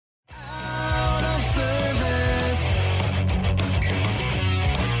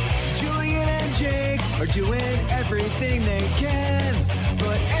win everything they can.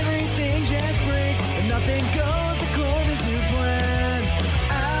 But everything just breaks and nothing goes according to plan.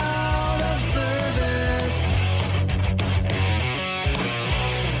 Out of service.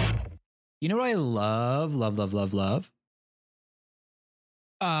 You know what I love?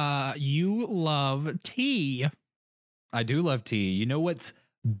 You love tea. I do love tea. You know what's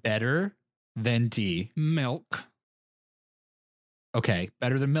better than tea? Milk. Okay,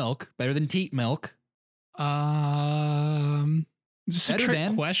 better than milk. Better than teat milk. Is this a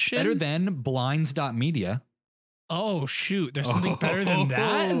trick question? Better than blinds.media. Oh, shoot. There's something better than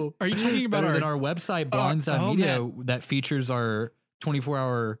that? Are you talking about better than our website, blinds.media, that features our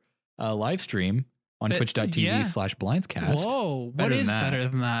 24-hour live stream on twitch.tv/blindscast. Whoa, what is better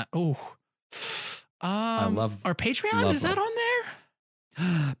than that? Oh, I love our Patreon. Is that on there?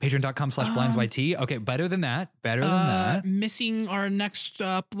 Patreon.com/blindsyt. Okay, better than that. Better than that. Missing our next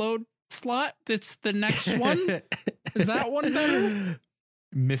upload slot. That's the next one. Is that one better?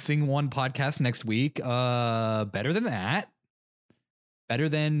 Missing one podcast next week. Better than that. Better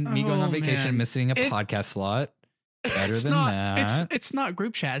than me going on vacation and missing a podcast slot. Better than that. It's not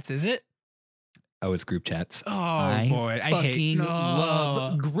group chats, is it? Oh, it's group chats. Oh, boy. I fucking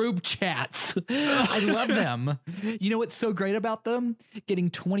love group chats. I love them. You know what's so great about them?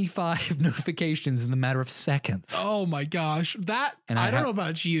 Getting 25 notifications in the matter of seconds. Oh, my gosh. I don't know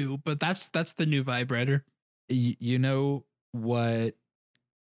about you, but that's the new vibrator. You know what?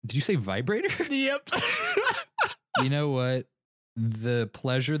 Did you say vibrator? Yep. You know what? The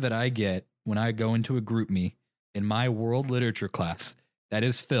pleasure that I get when I go into a group me in my world literature class that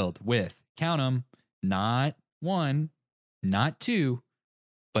is filled with, count them, not one, not two,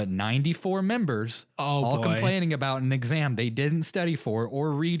 but 94 members, all complaining about an exam they didn't study for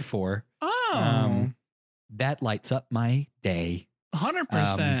or read for. That lights up my day.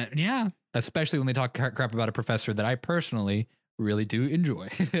 100%. Yeah. Especially when they talk crap about a professor that I personally really do enjoy.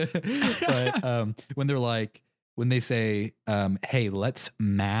 But when they say, hey, let's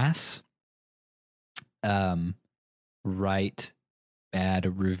mass write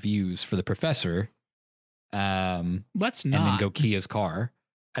bad reviews for the professor. Let's not. And then go key his car.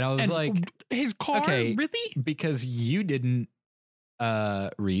 And I was like, his car? Okay, really? Because you didn't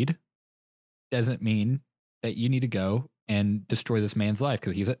read doesn't mean that you need to go and destroy this man's life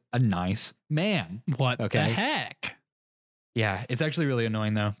because he's a nice man. What the heck? Yeah, it's actually really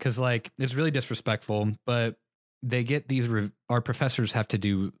annoying though, because like it's really disrespectful, but they get these, our professors have to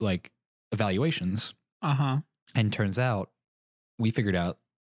do like evaluations. And turns out, we figured out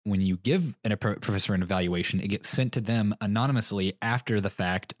when you give a professor an evaluation, it gets sent to them anonymously after the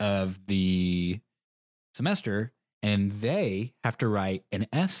fact of the semester, and they have to write an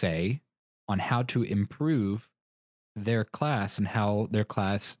essay on how to improve their class and how their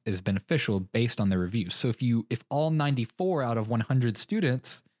class is beneficial based on their reviews. So if all 94 out of 100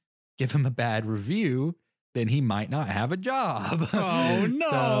 students give him a bad review, then he might not have a job. Oh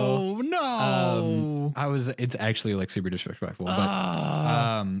no, no. It's actually like super disrespectful.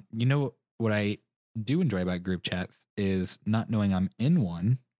 But you know what I do enjoy about group chats is not knowing I'm in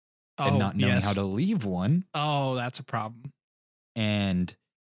one and not knowing how to leave one. Oh, that's a problem. And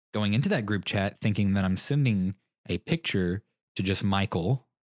going into that group chat thinking that I'm sending a picture to just Michael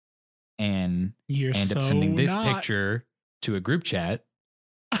and end up sending this picture to a group chat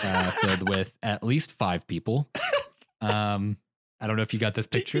filled with at least 5 people. I don't know if you got this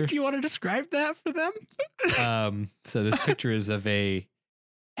picture. Do you want to describe that for them? So this picture is of a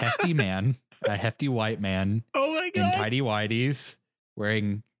hefty man, a hefty white man. Oh my God. In tidy whities,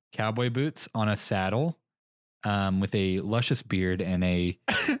 wearing cowboy boots on a saddle, with a luscious beard and a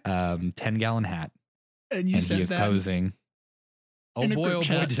 10-gallon hat. And he is posing. Oh boy,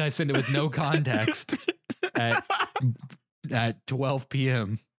 did I send it with no context at 12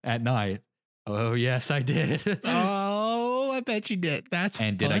 p.m. at night. Oh, yes, I did. Oh, I bet you did. That's funny.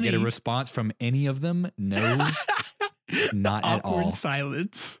 And did I get a response from any of them? No, not at all. Awkward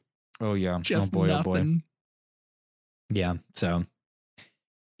silence. Oh, yeah. Just oh, boy, nothing. oh, boy. Yeah, so.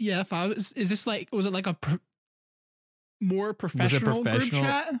 Yeah, if I was, was it like a more professional group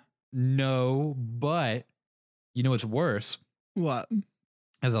chat? No, but you know what's worse? What?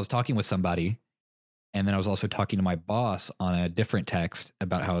 As I was talking with somebody, and then I was also talking to my boss on a different text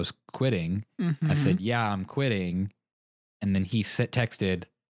about how I was quitting. I said, yeah, I'm quitting. And then he texted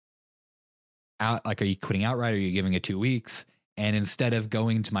out, like, are you quitting outright? Or are you giving it 2 weeks? And instead of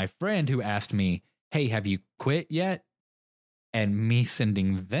going to my friend who asked me, hey, have you quit yet? And me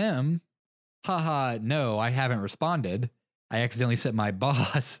sending them, haha, no, I haven't responded. I accidentally sent my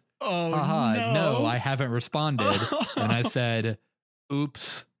boss, haha, no, I haven't responded. And I said,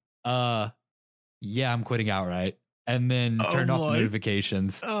 oops, yeah, I'm quitting outright. And then turned off the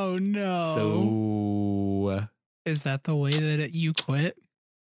notifications. Oh, no. So is that the way that you quit?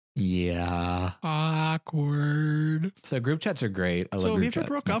 Yeah. Awkward. So group chats are great. I love So have you group ever chats.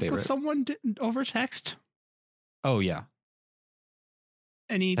 broke My up favorite. with someone over text? Oh, yeah.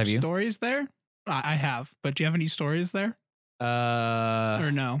 Any Have you? stories there? I have, but do you have any stories there?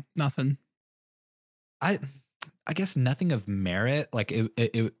 Or no, nothing. I guess nothing of merit. Like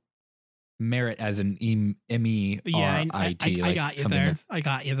it merit as an M-E-R-I-T. Yeah, like I got you there. I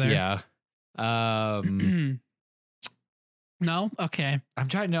got you there. Yeah. No? Okay. I'm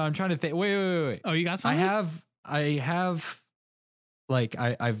trying to think. Wait. Oh, you got something? I have like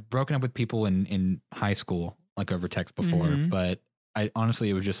I've broken up with people in high school, like over text before, but I honestly,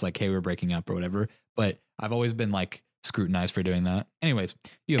 it was just like, hey, we're breaking up or whatever. But I've always been like scrutinized for doing that. Anyways,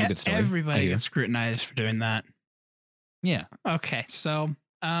 you have a good story. Everybody gets scrutinized for doing that. Yeah. Okay. So,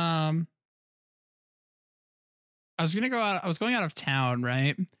 I was going out of town,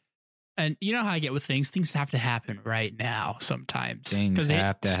 right? And you know how I get with things. Things have to happen right now sometimes. Things have to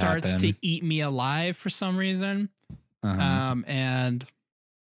happen. Because it starts to eat me alive for some reason. And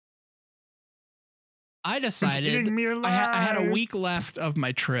I decided I had a week left of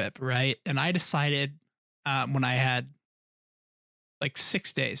my trip, right? And I decided when I had like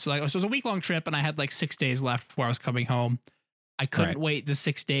 6 days. So it was a week long trip and I had like 6 days left before I was coming home. I couldn't wait the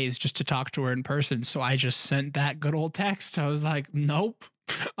 6 days just to talk to her in person. So I just sent that good old text. I was like, nope,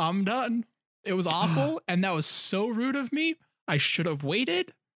 I'm done. It was awful. And that was so rude of me. I should have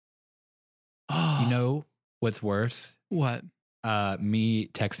waited. You know what's worse? What? Me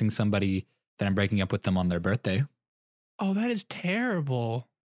texting somebody that I'm breaking up with them on their birthday. Oh, that is terrible.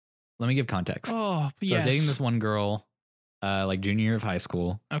 Let me give context. Oh, yes. So I was dating this one girl, like junior year of high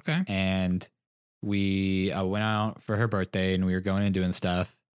school. Okay. And we went out for her birthday and we were going and doing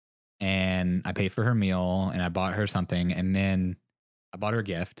stuff. And I paid for her meal and I bought her something. And then I bought her a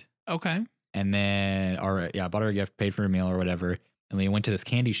gift. Okay. And then, I bought her a gift, paid for her meal or whatever. And we went to this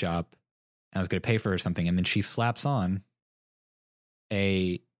candy shop and I was going to pay for her something. And then she slaps on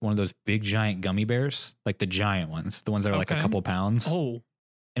one of those big giant gummy bears, like the giant ones, the ones that are like a couple pounds. Oh.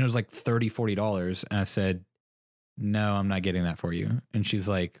 And it was like $30, $40. And I said, no, I'm not getting that for you. And she's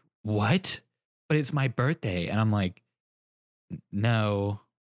like, what? But it's my birthday. And I'm like, no,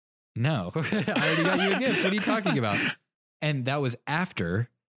 I already got you a gift. What are you talking about? And that was after,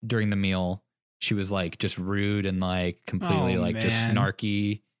 during the meal, she was like just rude and like completely just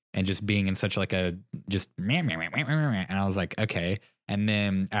snarky and just being in such like a just meh, meh, meh, meh, meh, meh. And I was like, okay. And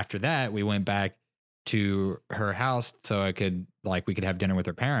then after that, we went back to her house so we could have dinner with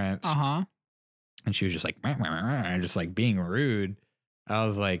her parents. And she was just like, meh, meh, meh, meh, just like being rude. I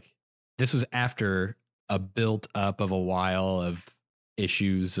was like, this was after a built up of a while of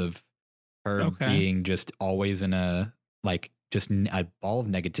issues of her being just always in a like just a ball of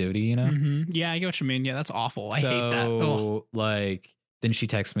negativity, you know? Yeah, I get what you mean. Yeah, that's awful. I hate that. So like, then she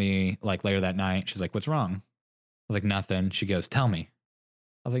texts me like later that night. She's like, what's wrong? I was like, nothing. She goes, tell me.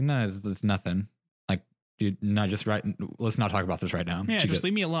 I was like, no, it's nothing. Like, dude, no, just let's not talk about this right now. Yeah, she just goes,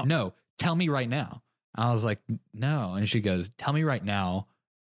 leave me alone. No, tell me right now. I was like, no. And she goes, tell me right now.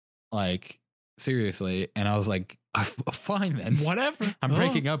 Like, seriously. And I was like, fine then. Whatever. I'm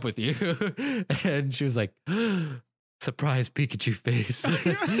breaking up with you. And she was like, surprise Pikachu face.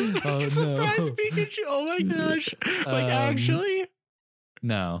 Surprise Pikachu. Oh my gosh. Like, actually?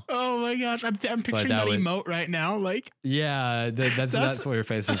 No. Oh my gosh. I'm picturing that emote right now. Like, yeah, that's what her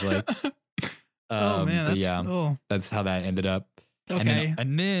face is like. Oh man. That's how that ended up. Okay.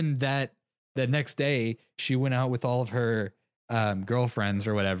 And then that next day, she went out with all of her girlfriends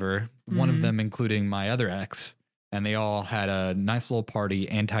or whatever, one of them including my other ex, and they all had a nice little party,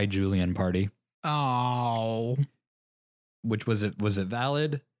 anti-Julian party. Oh. Which was it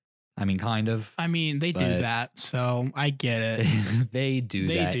valid? I mean, kind of. I mean, they do that, so I get it. They do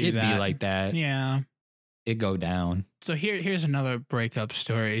that. It'd be like that. Yeah. It go down. So here's another breakup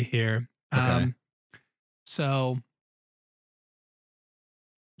story here. Okay. So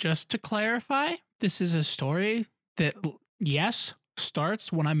just to clarify, this is a story that, yes,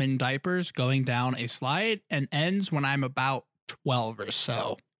 starts when I'm in diapers going down a slide and ends when I'm about 12 or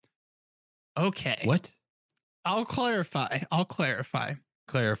so. Okay. What? I'll clarify.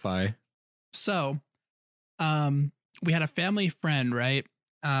 Clarify. So, we had a family friend, right?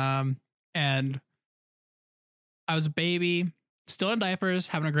 And I was a baby, still in diapers,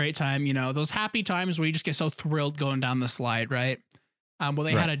 having a great time. You know, those happy times where you just get so thrilled going down the slide, right? Well,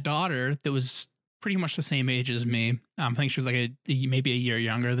 they had a daughter that was pretty much the same age as me. I think she was like maybe a year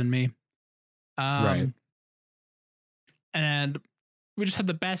younger than me. Right. And we just had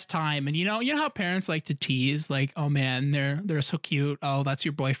the best time. And you know how parents like to tease, like, oh man, they're so cute. Oh, that's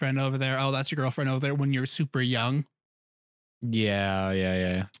your boyfriend over there. Oh, that's your girlfriend over there when you're super young.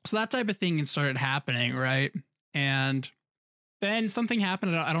 Yeah. So that type of thing started happening, right? And then something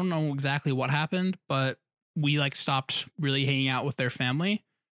happened. I don't know exactly what happened, but we like stopped really hanging out with their family.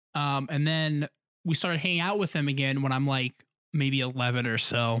 And then we started hanging out with them again when I'm like maybe 11 or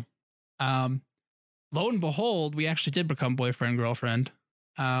so. Lo and behold, we actually did become boyfriend, girlfriend.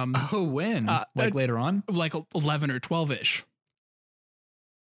 When? Like later on? Like 11 or 12-ish.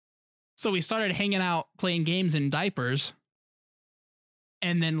 So we started hanging out, playing games in diapers.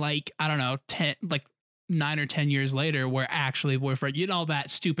 And then like, I don't know, 9 or 10 years later, we're actually boyfriend. You know,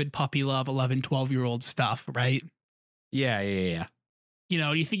 that stupid puppy love 11, 12-year-old stuff, right? Yeah. You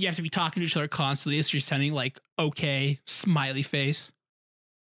know, you think you have to be talking to each other constantly. So you're sending like, okay, smiley face,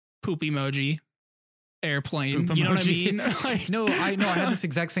 poop emoji, airplane. Poop you know emoji. what I mean? Like, No, I had this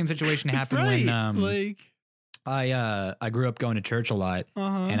exact same situation happen right, when I grew up going to church a lot,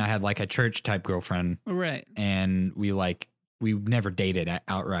 and I had like a church type girlfriend. Right. And we never dated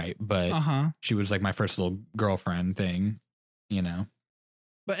outright, but she was like my first little girlfriend thing, you know.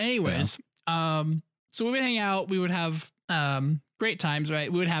 But anyways, so we would hang out, we would have great times,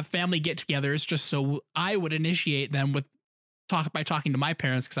 right? We would have family get-togethers just so I would initiate them by talking to my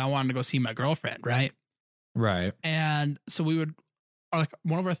parents because I wanted to go see my girlfriend, right? Right. And so we would, like,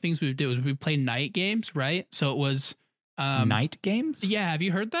 one of our things we would do is we would play night games, right? So it was night games? Yeah, have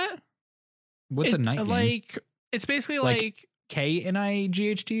you heard that? What's a night game? Like, it's basically like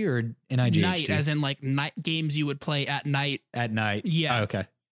KNIGHT or NIGHT? Night, as in like night games you would play at night. At night. Yeah. Oh, okay.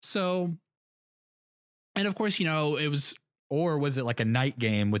 So, and of course, you know, it was. Or was it like a night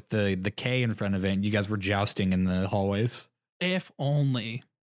game with the K in front of it and you guys were jousting in the hallways? If only.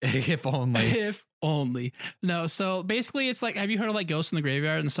 If only. If only. No, so basically it's like, have you heard of like Ghosts in the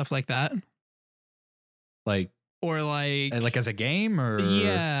Graveyard and stuff like that? Like. Or like as a game or?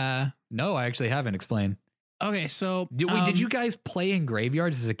 Yeah. No, I actually haven't. Explain. Okay, so. Did you guys play in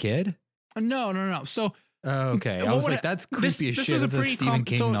graveyards as a kid? No. So. Okay. I was like, that's creepy as shit. This was a pretty Stephen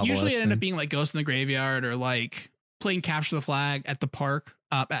King novel. Usually it ended up being like Ghosts in the Graveyard or like playing Capture the Flag at the park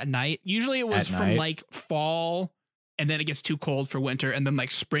at night. Usually it was from like fall and then it gets too cold for winter and then like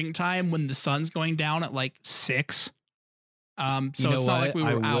springtime when the sun's going down at like 6. So it's not like we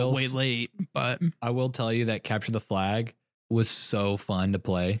were out way late, but I will tell you that Capture the Flag was so fun to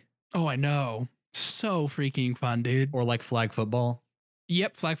play. Oh, I know. So freaking fun, dude. Or like flag football.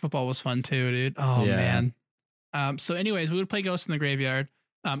 Yep, flag football was fun too, dude. Oh yeah. Man. So anyways, we would play Ghosts in the Graveyard.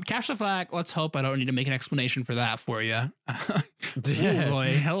 Capture the Flag, let's hope I don't need to make an explanation for that for you. Oh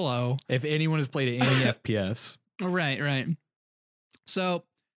boy, hello. If anyone has played any FPS. Right. So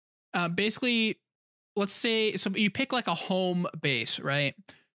basically, let's say, so you pick like a home base, right?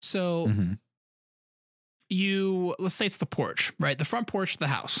 So let's say it's the porch, right? The front porch of the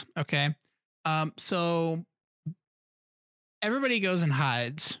house, okay? So everybody goes and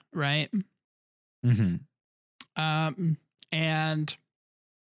hides, right? And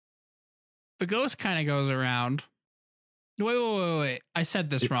the ghost kind of goes around. Wait. I said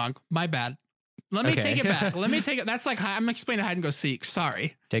this wrong. My bad. Let me take it back. That's like, I'm explaining hide and go seek.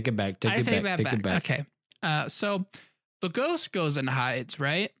 Sorry. Take it back. Take it back. Okay. So the ghost goes and hides,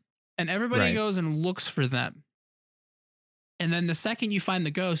 right? And everybody goes and looks for them. And then the second you find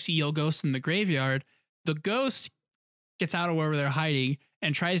the ghost, you yell ghost in the graveyard. The ghost gets out of wherever they're hiding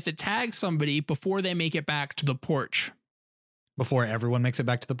and tries to tag somebody before they make it back to the porch. Before everyone makes it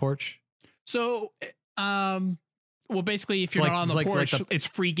back to the porch? So, well, basically, if you're not on the porch, it's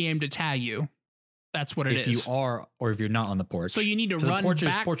free game to tag you. That's what it is. If you are, or if you're not on the porch. So you need to run back to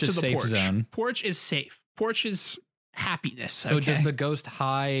the porch. Safe zone. Porch is safe. Porch is happiness. So does the ghost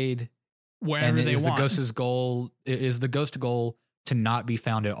hide wherever they want? Is the ghost goal to not be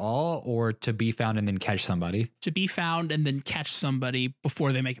found at all, or to be found and then catch somebody? To be found and then catch somebody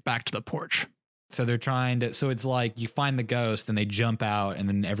before they make it back to the porch. So they're trying to. So it's like you find the ghost and they jump out and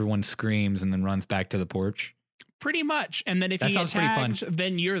then everyone screams and then runs back to the porch. Pretty much. And then if you get tagged,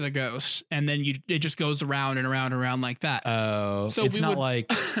 then you're the ghost, and then it just goes around and around and around like that. Oh, so it's not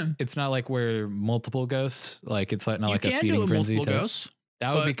like we're multiple ghosts. Like it's not like a feeding frenzy. Multiple ghosts.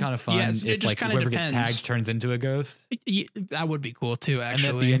 That would be kind of fun if like whoever gets tagged turns into a ghost. That would be cool too,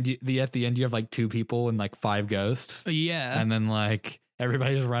 actually. And at the end you have like 2 people and like 5 ghosts. Yeah. And then like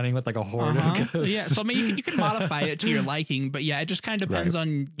everybody's running with like a horde of ghosts. Yeah. So I mean you can modify it to your liking, but yeah, it just kind of depends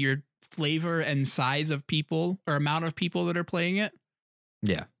on your flavor and size of people or amount of people that are playing it.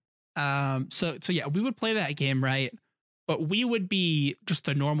 Yeah. So yeah, we would play that game, right? But we would be just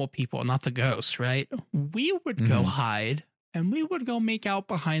the normal people, not the ghosts, right? We would go hide and we would go make out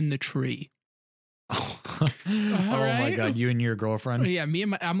behind the tree. Oh my God. You and your girlfriend? Yeah.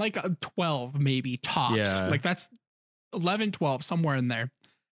 I'm like 12, maybe tops. Yeah. Like that's 11, 12, somewhere in there.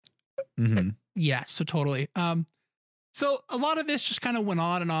 Mm-hmm. Yeah. So totally. So a lot of this just kind of went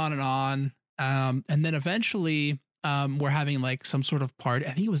on and on and on. And then eventually, we're having like some sort of party.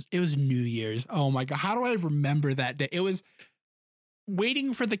 I think it was New Year's. Oh my God. How do I remember that day? It was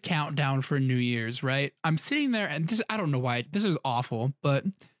waiting for the countdown for New Year's, right? I'm sitting there and I don't know why this is awful, but,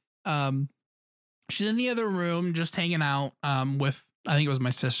 she's in the other room just hanging out, with, I think it was my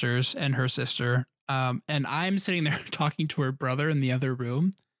sisters and her sister. And I'm sitting there talking to her brother in the other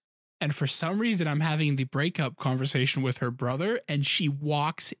room. And for some reason, I'm having the breakup conversation with her brother, and she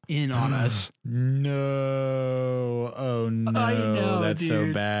walks in on us. No. Oh, no. I know, that's dude.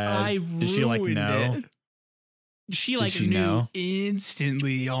 so bad. Did she like know? It. She like knew know?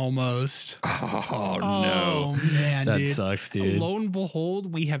 instantly almost. Oh, no. Oh, man, that dude. sucks, dude. Lo and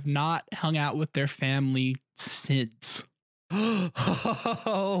behold, we have not hung out with their family since.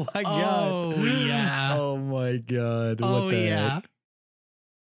 Oh, my God. Oh, yeah. Oh, my God. Oh, what the yeah. heck?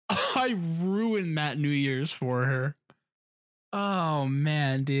 I ruined that New Year's for her. Oh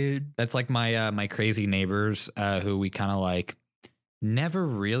man, dude. That's like my crazy neighbors who we kind of like never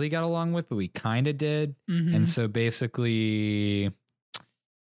really got along with, but we kind of did. Mm-hmm. And so basically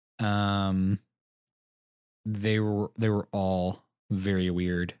they were all very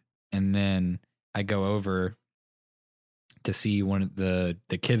weird. And then I go over to see one of the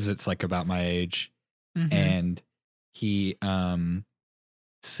kids that's like about my age, Mm-hmm. and he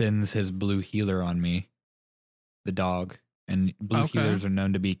sends his blue heeler on me, the dog. And blue heelers are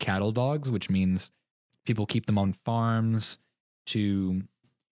known to be cattle dogs, which means people keep them on farms to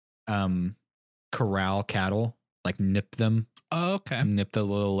corral cattle, like nip them. Oh, okay. Nip the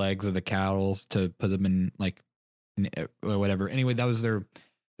little legs of the cattle to put them in like or whatever. Anyway, that was their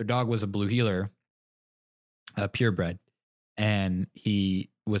dog was a blue heeler, purebred. And he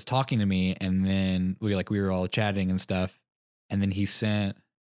was talking to me, and then we were all chatting and stuff. And then he sent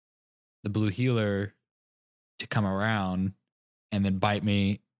the blue heeler to come around and then bite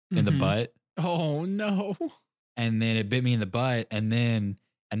me in the butt. Oh no. And then it bit me in the butt. And then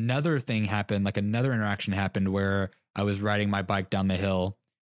another thing happened, like another interaction happened where I was riding my bike down the hill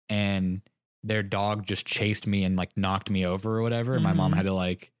and their dog just chased me and like knocked me over or whatever. And my mom had to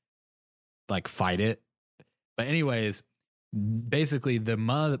like fight it. But anyways, basically the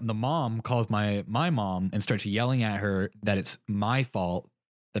mom calls my mom and starts yelling at her that it's my fault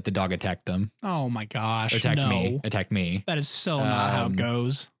that the dog attacked them. Oh my gosh. Attacked me. That is so not how it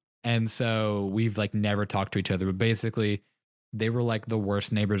goes. And so we've like never talked to each other, but basically they were like the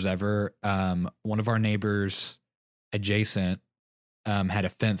worst neighbors ever. One of our neighbors adjacent had a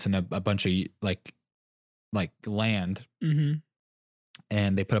fence and a bunch of like land. Mm-hmm.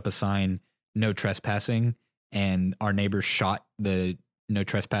 And they put up a sign, no trespassing. And our neighbors shot the no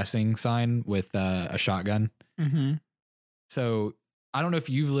trespassing sign with a shotgun. Mm-hmm. So I don't know if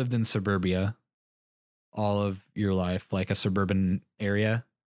you've lived in suburbia all of your life, like a suburban area.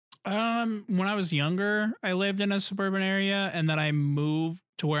 When I was younger, I lived in a suburban area, and then I moved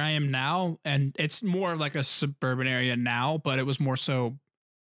to where I am now, and it's more like a suburban area now, but it was more so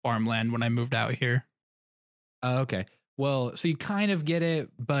farmland when I moved out here. Okay. Well, so you kind of get it,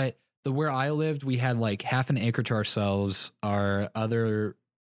 but where I lived, we had like half an acre to ourselves. Our other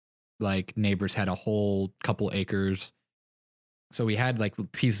like neighbors had a whole couple acres. So we had like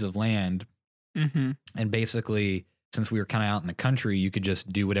pieces of land. Mm-hmm. And basically, since we were kind of out in the country, you could just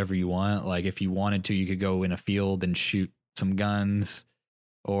do whatever you want. Like if you wanted to, you could go in a field and shoot some guns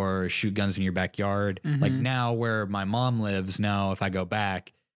or shoot guns in your backyard. Mm-hmm. Like now where my mom lives now, if I go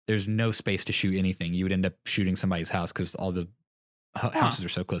back, there's no space to shoot anything. You would end up shooting somebody's house because all the houses are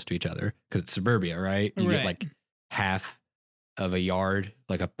so close to each other because it's suburbia, right? You get like half of a yard,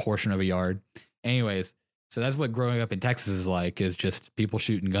 like a portion of a yard. Anyways, so that's what growing up in Texas is like, is just people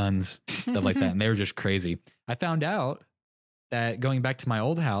shooting guns, stuff like that. And they were just crazy. I found out that going back to my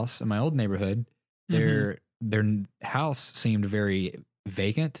old house in my old neighborhood, their house seemed very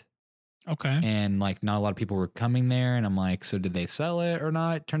vacant. Okay. And like not a lot of people were coming there. And I'm like, so did they sell it or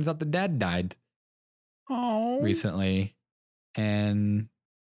not? Turns out the dad died recently. And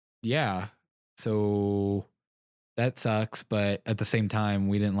yeah, so that sucks. But at the same time,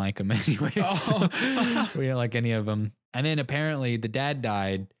 we didn't like them anyway. So we didn't like any of them. And then apparently the dad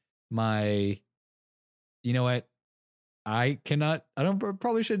died. You know what? I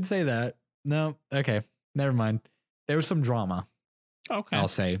probably shouldn't say that. No. Okay. Never mind. There was some drama. Okay. I'll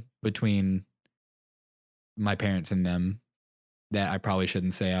say between my parents and them that I probably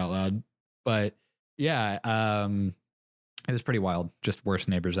shouldn't say out loud. But yeah. It was pretty wild. Just worst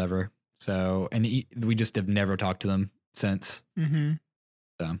neighbors ever. So, and we just have never talked to them since. Mm-hmm.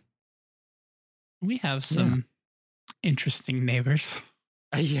 So we have some interesting neighbors.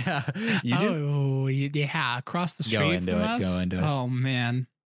 Yeah, you do. Oh, yeah, across the street Go into from it. us. Go into it. Oh man.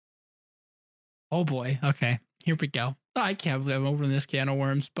 Oh boy. Okay, here we go. I can't believe I'm opening this can of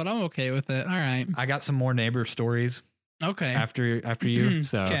worms, but I'm okay with it. All right. I got some more neighbor stories. Okay. After you.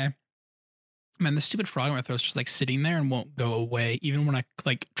 So okay. Man, the stupid frog in my throat's just like sitting there and won't go away, even when I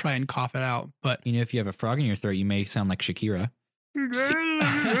like try and cough it out. But you know, if you have a frog in your throat, you may sound like Shakira.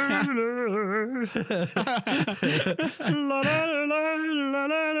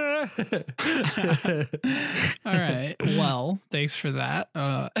 All right. Well, thanks for that.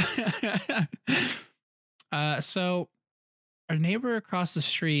 So our neighbor across the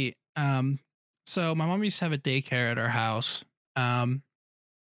street. So my mom used to have a daycare at our house.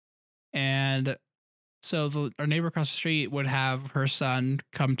 And so our neighbor across the street would have her son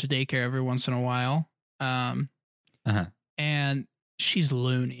come to daycare every once in a while. And she's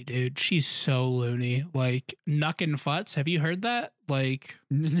loony, dude. She's so loony. Like Nucking Futs. Have you heard that? Like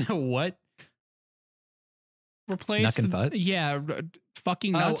what? Replace Nucking Futs? Yeah,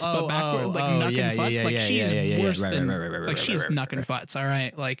 fucking nuts, but backward. Like Nucking Futs. Like she's worse than like she's Nucking Futs. All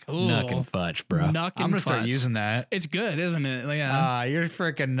right, like Nucking Futs, bro. I'm gonna start using that. It's good, isn't it? Like, you're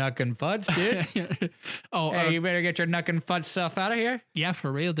freaking Nucking Futs, dude. Hey, you better get your Nucking Futs stuff out of here. Yeah,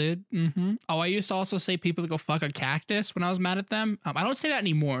 for real, dude. Mm-hmm. Oh, I used to also say people to go fuck a cactus when I was mad at them. I don't say that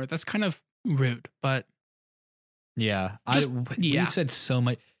anymore. That's kind of rude, but yeah, we said so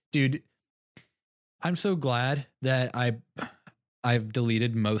much, dude. I'm so glad that I've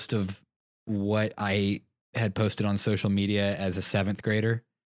deleted most of what I had posted on social media as a 7th grader.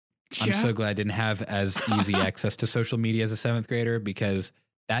 Yeah. I'm so glad I didn't have as easy access to social media as a 7th grader, because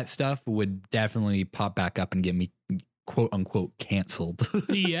that stuff would definitely pop back up and get me quote unquote canceled.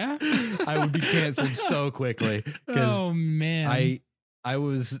 Yeah. I would be canceled so quickly. Oh man. I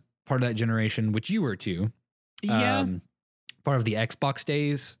was part of that generation, which you were too. Yeah. Part of the Xbox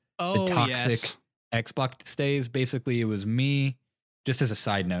days. Oh, the toxic yes. Xbox days. Basically, it was me. Just as a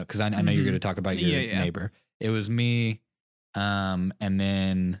side note, because I know you're going to talk about your neighbor. It was me, and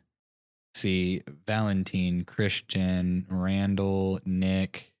then Valentine, Christian, Randall,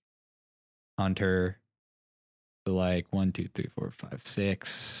 Nick, Hunter. So like 1, 2, 3, 4, 5,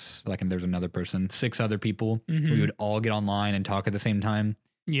 6. Like, and there's another person. 6 other people. Mm-hmm. We would all get online and talk at the same time.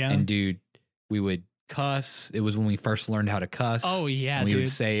 Yeah. And dude, we would cuss. It was when we first learned how to cuss. Oh yeah, and we dude. would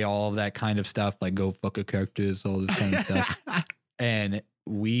say all of that kind of stuff, like "go fuck a cactus," all this kind of stuff. And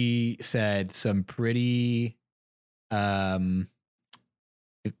we said some pretty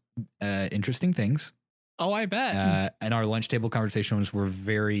interesting things. Oh, I bet. And our lunch table conversations were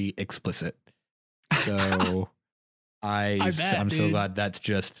very explicit. So I'm dude. so glad that's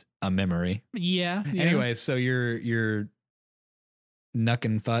just a memory. Yeah. Anyway, so you're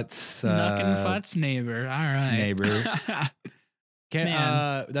Nucking Futs. Nucking Futs neighbor. All right. Neighbor.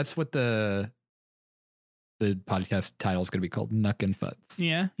 That's what the podcast title is going to be called, Nucking Futs.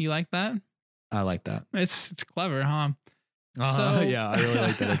 Yeah, you like that? I like that. It's clever, huh? So yeah, I really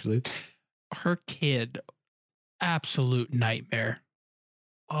like that actually. Her kid, absolute nightmare.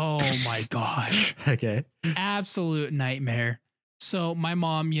 Oh my gosh. Okay. Absolute nightmare. So my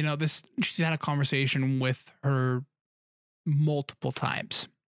mom, she's had a conversation with her multiple times,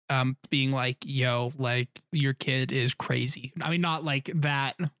 being like, yo, like your kid is crazy. I mean, not like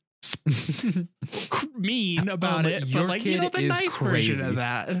that mean about it, your but like, kid the is nice crazy version of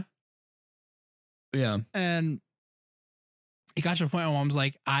that. Yeah. And it got to a point where mom's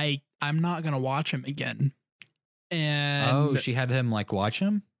like, I'm not going to watch him again. And she had him like watch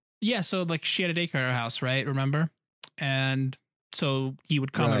him? Yeah. So like she had a daycare at her house, right? Remember? And so he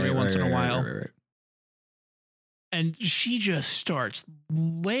would come every once in a while. Right. And she just starts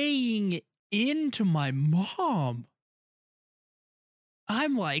laying into my mom.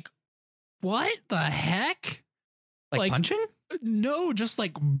 I'm like, what the heck? Like punching? No, just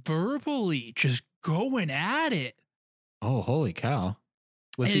like verbally, just going at it. Oh, holy cow.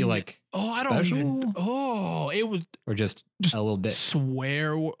 Was he like I special? don't even. Oh, it was. Or just a little dick?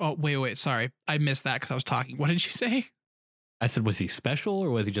 Swear. Oh, wait. Sorry. I missed that because I was talking. What did you say? I said, was he special or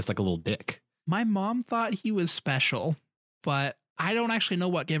was he just like a little dick? My mom thought he was special, but I don't actually know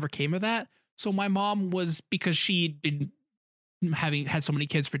what ever came of that. So my mom was, because she'd been had so many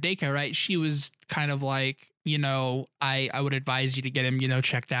kids for daycare, right? She was kind of like, I would advise you to get him,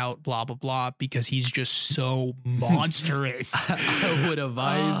 checked out, blah, blah, blah, because he's just so monstrous. I would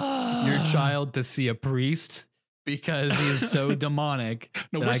advise your child to see a priest because he is so demonic.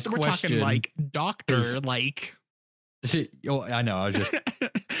 No, we're talking like doctor, like Oh, I know. I was just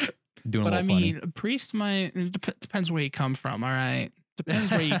doing but a little I mean, funny. priest might depends where you come from. All right,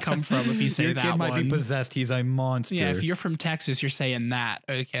 depends where you come from. If you say Your that kid might one. be possessed. He's a monster. Yeah, if you're from Texas, you're saying that.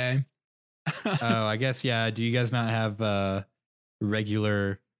 Okay. Oh, I guess yeah. Do you guys not have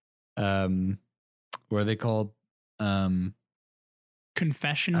regular what are they called?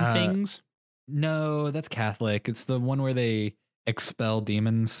 Confession things? No, that's Catholic. It's the one where they expel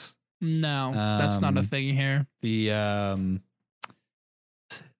demons. No, that's not a thing here. The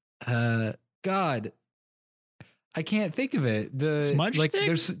God, I can't think of it. The smudge stick?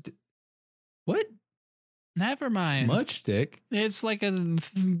 There's what? Never mind. Smudge stick. It's like a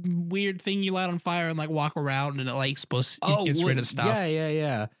weird thing you light on fire and like walk around and it like supposed to gets rid of stuff.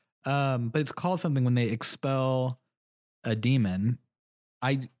 Yeah. But it's called something when they expel a demon.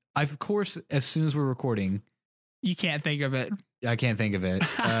 I of course, as soon as we're recording, you can't think of it. I can't think of it.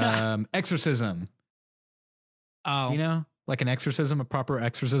 Exorcism. Oh, You know, like an exorcism, a proper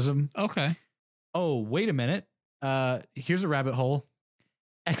exorcism. okay. Oh, wait a minute. Here's a rabbit hole.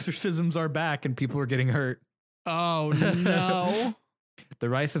 Exorcisms are back and people are getting hurt. Oh no! The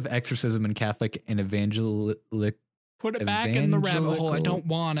rise of exorcism in Catholic and evangelic. Put it back in the rabbit hole. I don't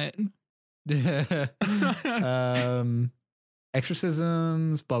want it.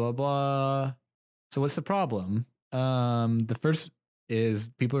 Exorcisms, blah blah blah. So what's the problem? The first is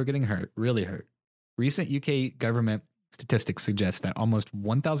people are getting hurt, really hurt. Recent UK government statistics suggest that almost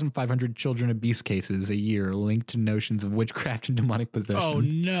 1,500 children abuse cases a year are linked to notions of witchcraft and demonic possession. Oh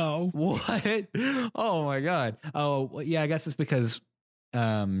no! What? Oh my God. Oh well, yeah. I guess it's because,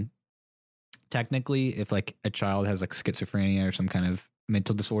 technically, if like a child has like schizophrenia or some kind of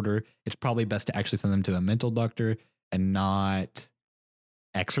mental disorder, it's probably best to actually send them to a mental doctor and not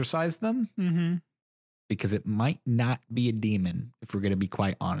exorcise them, because it might not be a demon, if we're going to be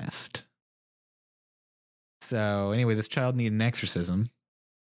quite honest. So anyway, this child needed an exorcism.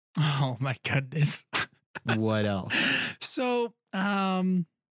 Oh my goodness! What else? So, some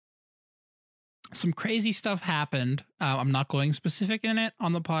crazy stuff happened. I'm not going specific in it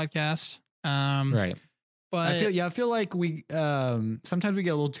on the podcast. Right. But I feel like we sometimes we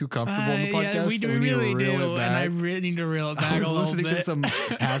get a little too comfortable in the podcast. Yeah, we and really need to reel do, it back. and I really need to reel it back I a was little listening bit. to some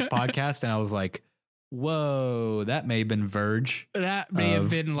past podcast, and I was like, "Whoa, that may have been Verge." That may have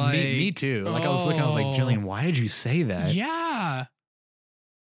been like me too. Like I was looking, I was like, "Jillian, why did you say that?" Yeah.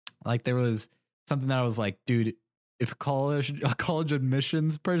 Like there was something that I was like, "Dude, if a college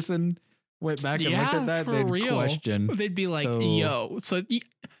admissions person went back and looked at that, for they'd real. question." They'd be like, So- "Yo."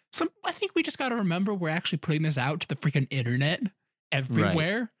 So I think we just got to remember we're actually putting this out to the freaking internet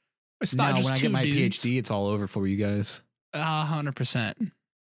everywhere. It's not Now, just when I two get my dudes. PhD, it's all over for you guys. 100%.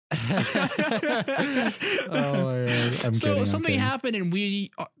 Oh my God. I'm So kidding, I'm something kidding. happened, and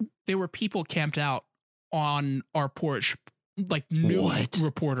there were people camped out on our porch, like news What?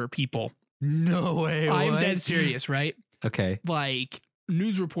 reporter people. No way. I'm what? dead serious, right? Okay. Like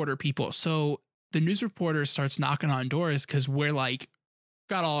news reporter people. So the news reporter starts knocking on doors because we're like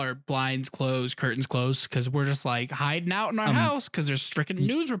got all our blinds closed, curtains closed, because we're just like hiding out in our house because there's freaking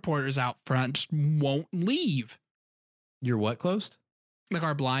news reporters out front, just won't leave. Your what closed? Like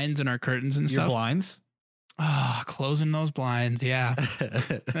our blinds and our curtains and Your stuff. blinds? Closing those blinds, yeah.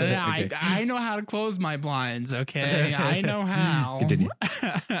 Yeah, Okay. I know how to close my blinds, okay? I know how. Continue.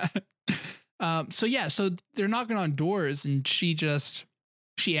 So they're knocking on doors, and she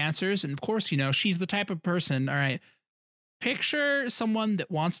answers, and of course, she's the type of person, all right, picture someone that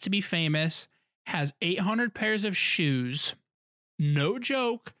wants to be famous, has 800 pairs of shoes, no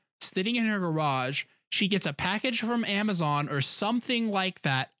joke, sitting in her garage. She gets a package from Amazon or something like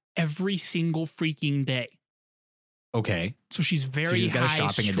that every single freaking day. Okay. So she's very she's got a high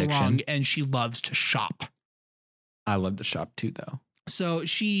shopping strung addiction. and she loves to shop. I love to shop too, though. So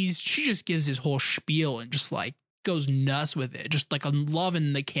she just gives this whole spiel and just like goes nuts with it. Just like I'm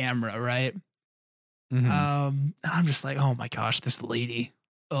loving the camera, right? Mhm. I'm just like, oh my gosh, this lady.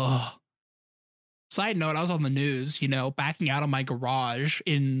 Ugh. Side note, I was on the news, backing out of my garage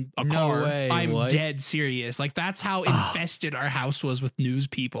in a No car. way, I'm what? dead serious. Like that's how infested our house was with news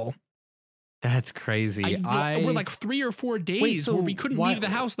people. That's crazy. We're like 3 or 4 days so where we couldn't why- leave the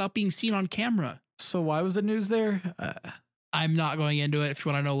house without being seen on camera. So why was the news there? I'm not going into it. If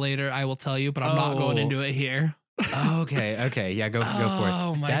you want to know later, I will tell you, but I'm not going into it here. Okay. Yeah, go for it.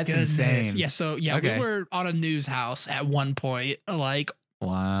 Oh my That's goodness. insane. Yeah, so Okay. we were on a news house at one point. Like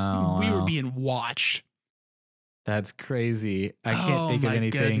Wow. we were being watched. That's crazy. I can't think of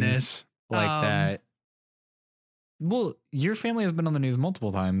anything Goodness. like that. Well, your family has been on the news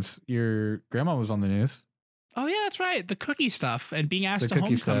multiple times. Your grandma was on the news. Oh yeah, that's right. The cookie stuff and being asked The to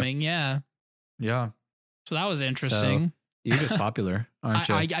cookie stuff. homecoming. Yeah. Yeah. So that was interesting. So you're just popular, aren't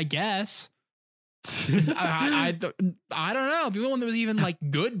you? I guess. I don't know. The only one that was even like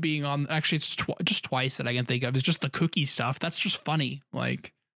good being on, actually, it's just twice that I can think of, is just the cookie stuff. That's just funny.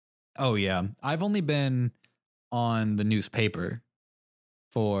 Like, oh yeah, I've only been on the newspaper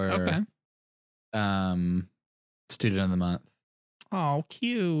for student of the month. Oh,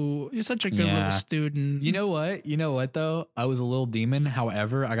 cute. You're such a good little student. You know what though? I was a little demon.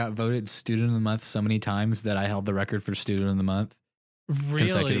 However, I got voted student of the month so many times that I held the record for student of the month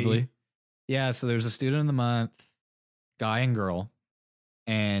consecutively. Yeah, so there's a student of the month, guy and girl,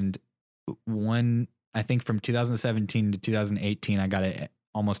 and one, I think from 2017 to 2018, I got it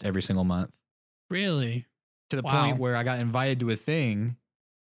almost every single month. Really? To the point where I got invited to a thing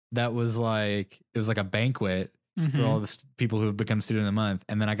that was like, it was like a banquet for all the people who have become student of the month,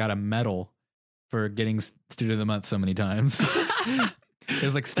 and then I got a medal for getting student of the month so many times. It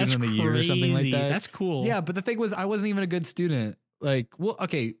was like student of the year or something like that. That's cool. Yeah, but the thing was, I wasn't even a good student. Like, well,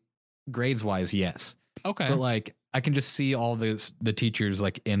 okay, grades wise, yes. Okay. But like, I can just see all the teachers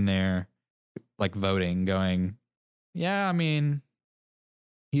like in there, like voting, going, yeah, I mean,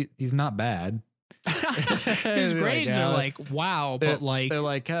 he's not bad. His grades are like, wow, but like, they're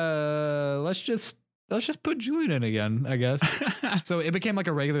like, let's just put Julian in again, I guess. So it became like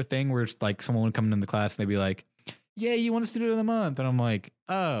a regular thing where it's like someone would come in the class and they'd be like, yeah, you want a student of the month? And I'm like,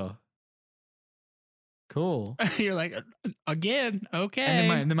 oh, cool. You're like, again, okay.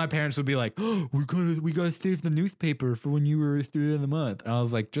 And then my parents would be like, oh, we gotta save the newspaper for when you were a student of the month. And I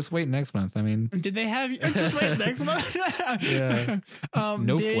was like, just wait next month. I mean, did they have you just wait next month? Yeah.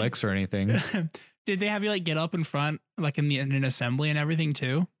 No flex or anything. Did they have you like get up in front, like in an assembly and everything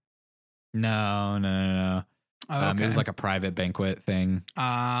too? No. Oh, okay. It was like a private banquet thing.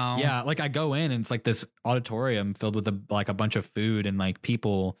 Yeah, like I go in and it's like this auditorium filled with a bunch of food and like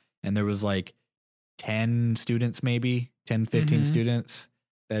people, and there was like 10 students, maybe 10, 15 students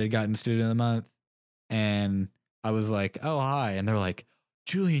that had gotten student of the month. And I was like, oh, hi. And they're like,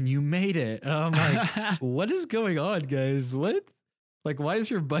 Julian, you made it. And I'm like, what is going on, guys? What? Like, why is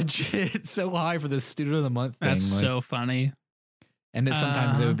your budget so high for this student of the month thing? That's like, so funny. And then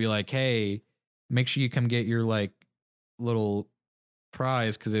sometimes they would be like, hey, make sure you come get your like little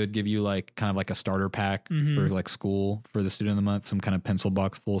prize, because they would give you like kind of like a starter pack for like school for the student of the month, some kind of pencil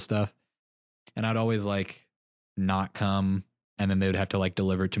box full of stuff. And I'd always like not come, and then they would have to like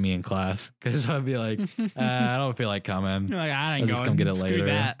deliver it to me in class, because I'd be like, I don't feel like coming. You're like, I ain't I'll going. just come get it later.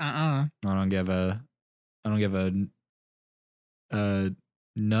 That. I don't give a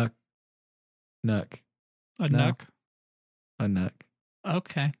nuck. A nuck. A nuck.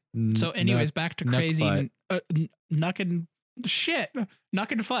 Okay. So anyways, back to crazy Nucking shit.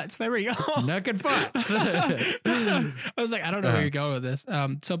 Nucking Futs. There we go. Nucking Futs. I was like, I don't know where you're going with this.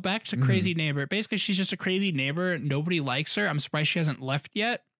 So back to crazy neighbor. Basically, she's just a crazy neighbor. Nobody likes her. I'm surprised she hasn't left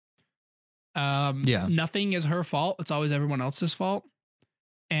yet. Nothing is her fault. It's always everyone else's fault.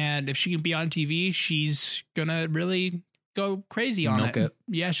 And if she can be on TV, she's gonna really go crazy on it.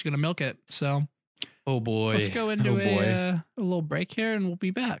 Yeah, she's gonna milk it. So oh boy. Let's go into a little break here and we'll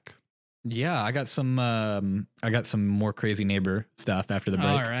be back. Yeah, I got some more crazy neighbor stuff after the break.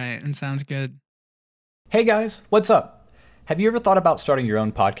 All right, and sounds good. Hey guys, what's up? Have you ever thought about starting your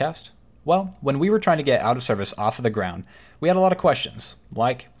own podcast? Well, when we were trying to get Out of Service off of the ground, we had a lot of questions,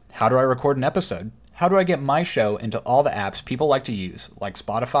 like, how do I record an episode? How do I get my show into all the apps people like to use, like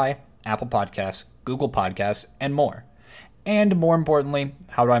Spotify, Apple Podcasts, Google Podcasts, and more? And more importantly,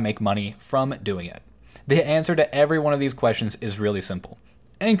 how do I make money from doing it? The answer to every one of these questions is really simple.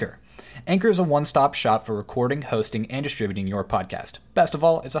 Anchor. Anchor is a one-stop shop for recording, hosting, and distributing your podcast. Best of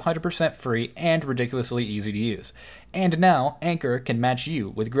all, it's 100% free and ridiculously easy to use. And now, Anchor can match you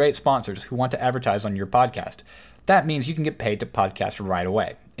with great sponsors who want to advertise on your podcast. That means you can get paid to podcast right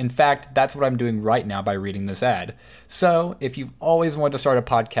away. In fact, that's what I'm doing right now by reading this ad. So, if you've always wanted to start a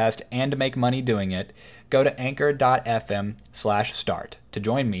podcast and to make money doing it, go to anchor.fm/start to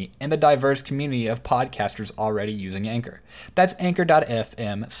join me in the diverse community of podcasters already using Anchor. That's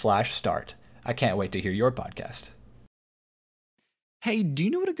anchor.fm/start. I can't wait to hear your podcast. Hey, do you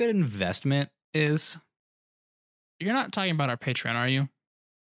know what a good investment is? You're not talking about our Patreon, are you?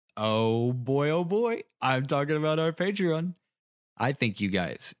 Oh boy. I'm talking about our Patreon. I think you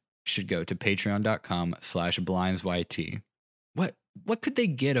guys should go to patreon.com/blindsyt. What could they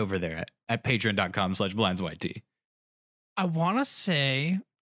get over there at patreon.com/blindsyt? I want to say,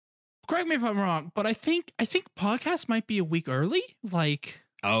 correct me if I'm wrong, but I think podcasts might be a week early. Like,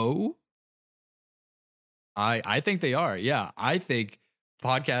 oh, I think they are. Yeah, I think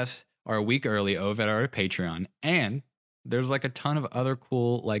podcasts are a week early over at our Patreon, and there's like a ton of other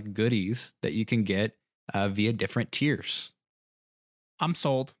cool like goodies that you can get via different tiers. I'm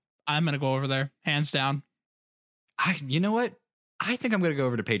sold. I'm going to go over there. Hands down. You know what? I think I'm going to go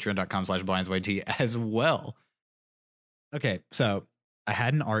over to patreon.com/blindsYT as well. Okay, so I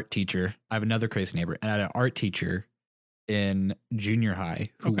had an art teacher. I have another crazy neighbor, and I had an art teacher in junior high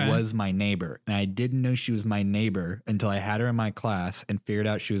who was my neighbor. And I didn't know she was my neighbor until I had her in my class and figured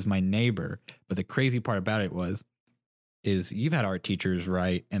out she was my neighbor. But the crazy part about it is you've had art teachers,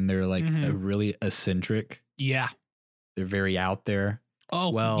 right? And they're like a really eccentric. Yeah. They're very out there. Oh,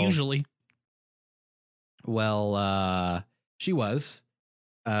 well, usually. Well, she was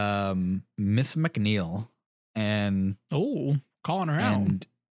Miss McNeil. And calling her out.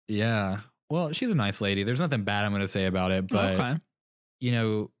 Yeah. Well, she's a nice lady. There's nothing bad I'm going to say about it, but you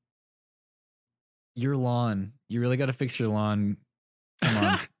know, your lawn, you really got to fix your lawn.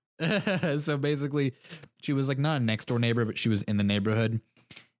 Come on. So basically, she was like not a next door neighbor, but she was in the neighborhood,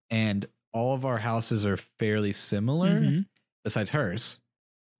 and all of our houses are fairly similar. Besides hers.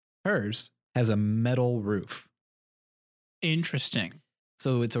 Hers has a metal roof. Interesting.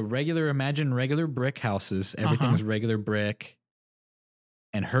 So it's imagine regular brick houses. Everything's regular brick.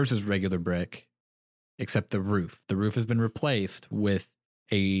 And hers is regular brick, except the roof. The roof has been replaced with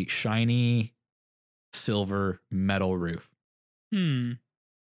a shiny silver metal roof. I'm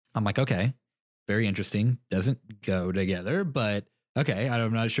like, okay, very interesting. Doesn't go together, but okay.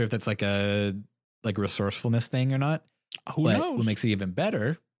 I'm not sure if that's like a resourcefulness thing or not. Who knows? What makes it even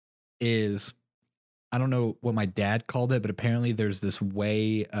better is, I don't know what my dad called it, but apparently there's this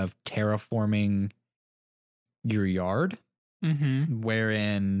way of terraforming your yard.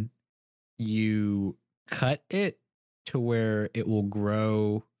 Wherein you cut it to where it will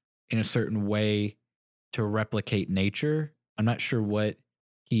grow in a certain way to replicate nature. I'm not sure what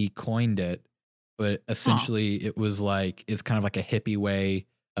he coined it, but essentially it was like, it's kind of like a hippie way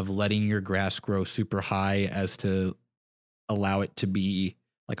of letting your grass grow super high as to allow it to be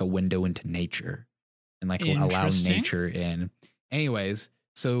like a window into nature and like allow nature in. Anyways,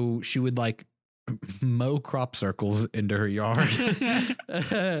 so she would like mow crop circles into her yard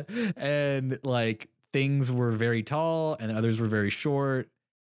and like things were very tall and others were very short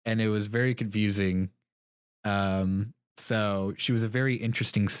and it was very confusing. So she was a very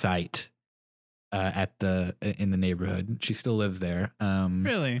interesting sight in the neighborhood. She still lives there.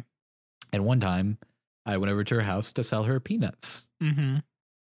 Really? And one time I went over to her house to sell her peanuts.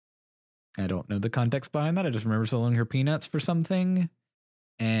 I don't know the context behind that. I just remember selling her peanuts for something.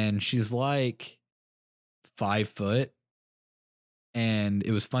 And she's like 5 foot. And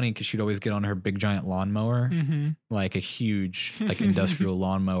it was funny because she'd always get on her big giant lawnmower, like a huge, like industrial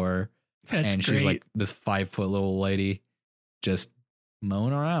lawnmower. That's and great. She's like this 5 foot little lady just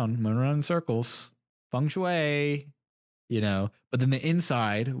mowing around in circles, feng shui, you know. But then the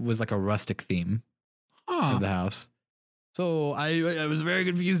inside was like a rustic theme of the house. So I was very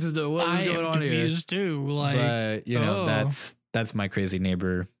confused as to what was going on here. Confused too. Like, but you know, that's my crazy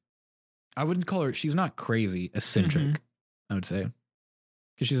neighbor. I wouldn't call her. She's not crazy, eccentric. I would say,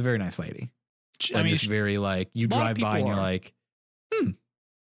 because she's a very nice lady. Like, just very like you drive by and you're like,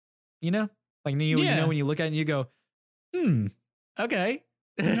 you know, like you know when you look at it and you go, okay,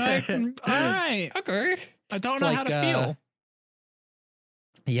 like, all right, okay. I don't know how to feel.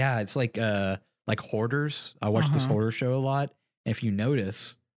 Yeah, it's like hoarders. I watch this hoarder show a lot. If you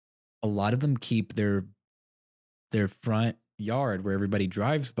notice, a lot of them keep their front yard where everybody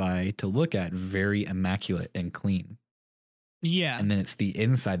drives by to look at very immaculate and clean. Yeah. And then it's the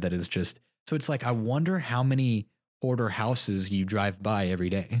inside that is just, so it's like, I wonder how many hoarder houses you drive by every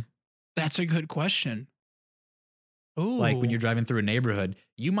day. That's a good question. Ooh. Like when you're driving through a neighborhood,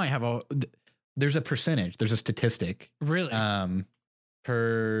 you might have there's a percentage, there's a statistic. Really?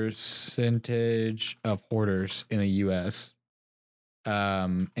 Percentage of hoarders in the US.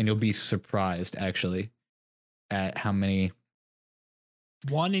 And you'll be surprised actually at how many.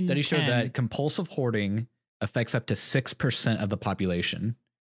 1 in 10. Study showed that compulsive hoarding affects up to 6% of the population.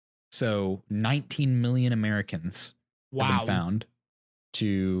 So 19 million Americans have been found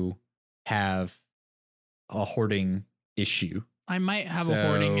to have a hoarding issue. I might have a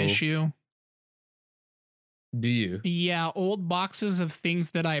hoarding issue. Do you? Yeah, old boxes of things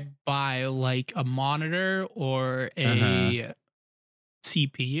that I buy, like a monitor or a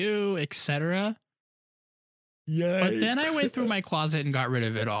CPU, etc. Yeah. But then I went through my closet and got rid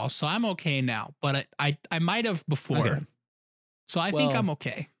of it all, so I'm okay now. But I might have before, so I think I'm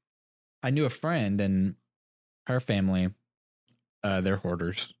okay. I knew a friend and her family, they're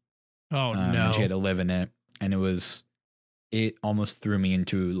hoarders. Oh no! And she had to live in it, and it almost threw me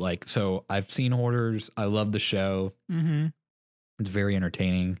into like. So I've seen Hoarders. I love the show. It's very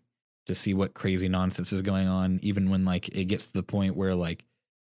entertaining. to see what crazy nonsense is going on, even when like it gets to the point where like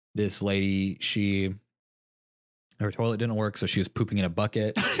this lady, her toilet didn't work, so she was pooping in a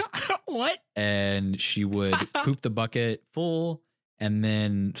bucket. What? And she would poop the bucket full and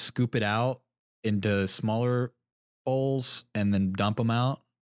then scoop it out into smaller bowls and then dump them out.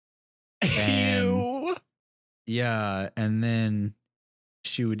 And Ew. yeah, and then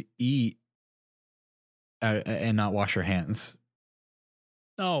she would eat and not wash her hands.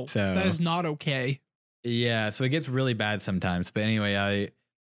 No, So that is not okay. Yeah, so it gets really bad sometimes. But anyway,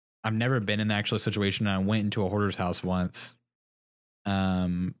 I've never been in the actual situation. I went into a hoarder's house once.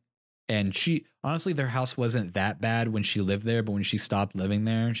 And she honestly, their house wasn't that bad when she lived there, but when she stopped living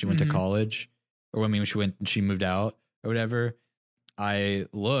there, she went to college, or when she moved out or whatever. I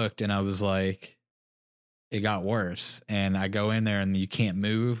looked and I was like, it got worse. And I go in there and you can't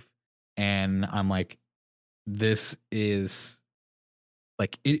move, and I'm like, this is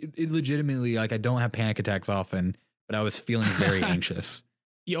like it legitimately, like, I don't have panic attacks often, but I was feeling very anxious.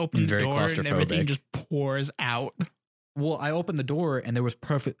 You open the very door and everything claustrophobic. just pours out. Well, I opened the door and there was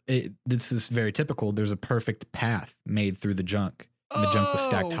this is very typical. There's a perfect path made through the junk. And the junk was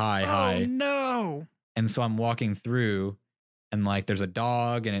stacked high. Oh, no. And so I'm walking through and like there's a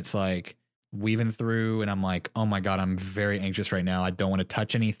dog and it's like weaving through. And I'm like, oh my God, I'm very anxious right now. I don't want to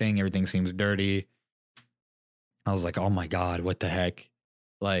touch anything. Everything seems dirty. I was like, oh my God, what the heck?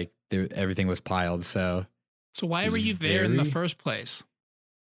 Like everything was piled. So why were you there in the first place?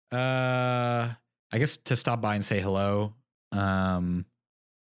 I guess to stop by and say hello. Because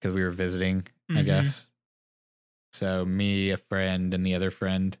we were visiting, I guess. So me, a friend, and the other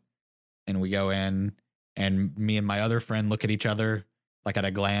friend, and we go in, and me and my other friend look at each other like at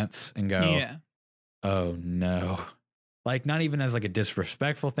a glance and go, oh no. Like not even as like a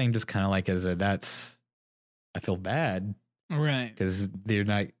disrespectful thing, just kind of like I feel bad. Right. Because they're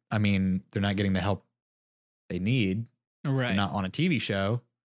not getting the help they need. Right. They're not on a TV show.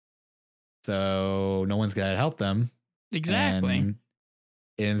 So no one's got to help them. Exactly. And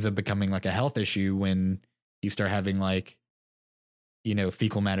it ends up becoming like a health issue when you start having like,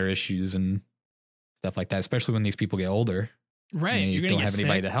 fecal matter issues and stuff like that, especially when these people get older. Right. You don't have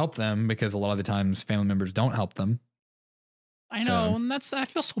anybody to help them because a lot of the times family members don't help them. I know. And I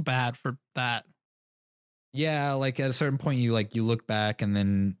feel so bad for that. Yeah. Like at a certain point, you look back, and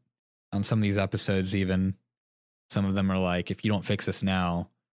then on some of these episodes, even some of them are like, if you don't fix this now,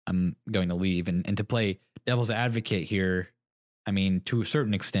 I'm going to leave. And to play devil's advocate here, I mean, to a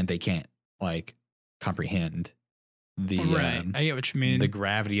certain extent, they can't like comprehend the right. I get what you mean. The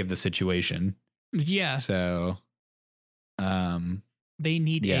gravity of the situation. Yeah. So, they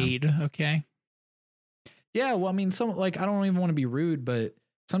need aid. Okay. Yeah. Well, I mean, I don't even want to be rude, but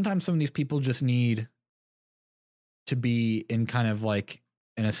sometimes some of these people just need to be in kind of like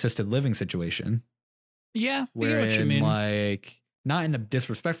an assisted living situation. Yeah. I Wherein, get what you mean. like, not in a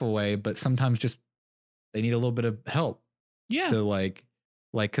disrespectful way, but sometimes just they need a little bit of help. Yeah. So like,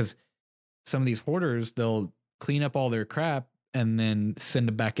 cause some of these hoarders, they'll clean up all their crap and then send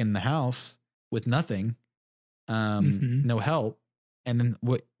it back in the house with nothing, no help. And then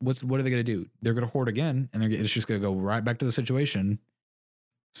what are they going to do? They're going to hoard again, and it's just going to go right back to the situation.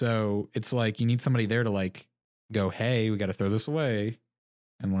 So it's like, you need somebody there to like go, hey, we got to throw this away,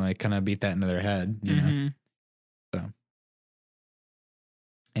 and like kind of beat that into their head, you know? So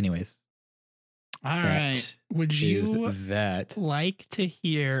anyways. All right. Would you like to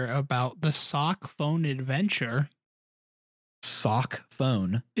hear about the sock phone adventure? Sock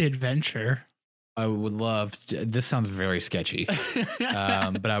phone adventure? I would love to. This sounds very sketchy,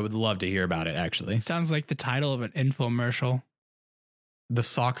 but I would love to hear about it, actually. Sounds like the title of an infomercial. The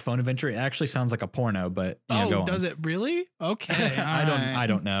sock phone adventure. It actually sounds like a porno, but go on. Does it really? Okay. I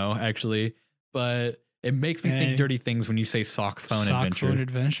don't know, actually, but it makes me think dirty things when you say sock phone adventure. Sock phone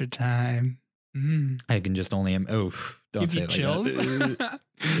adventure time. I can just only don't give say you it chills. Like that.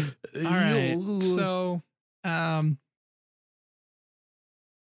 All right. So,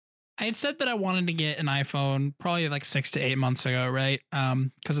 I had said that I wanted to get an iPhone probably like 6 to 8 months ago, right?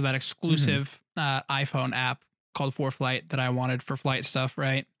 Because of that exclusive iPhone app called For Flight that I wanted for flight stuff,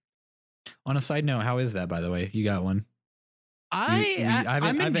 right? On a side note, how is that, by the way? You got one?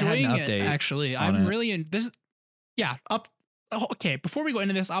 I'm enjoying it, actually. I'm really in this. Yeah. Okay. Before we go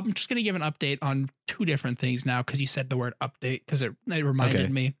into this, I'm just going to give an update on two different things now, because you said the word update, because it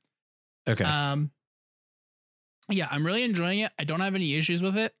reminded me. Okay. Yeah, I'm really enjoying it. I don't have any issues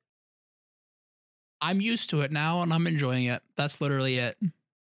with it. I'm used to it now, and I'm enjoying it. That's literally it.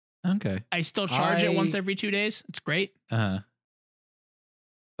 Okay. I still charge it once every 2 days. It's great. Oh,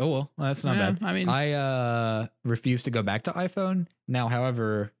 well, that's not bad. I mean, I refuse to go back to iPhone now.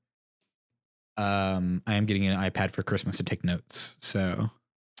 However, I am getting an iPad for Christmas to take notes. So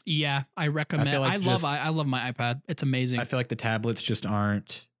yeah, I recommend. I love my iPad. It's amazing. I feel like the tablets just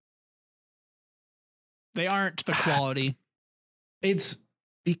aren't. They aren't the quality. It's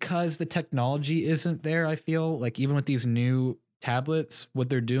because the technology isn't there. I feel like even with these new tablets, what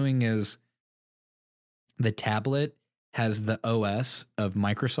they're doing is the tablet has the OS of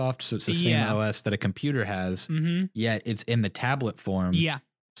Microsoft. So it's the same OS that a computer has, yet it's in the tablet form. Yeah.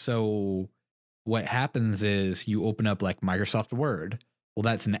 So what happens is you open up like Microsoft Word. Well,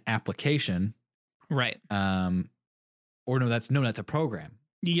 that's an application. Right. Or no, that's a program.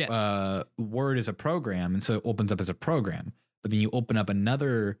 Yeah. Word is a program, and so it opens up as a program. But then you open up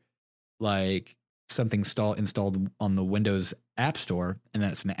another, like something installed on the Windows App Store, and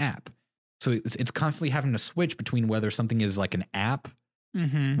that's an app. So it's constantly having to switch between whether something is like an app,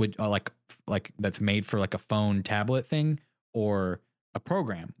 which like that's made for like a phone tablet thing, or a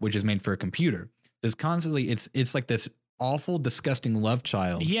program which is made for a computer. There's constantly it's like this awful, disgusting love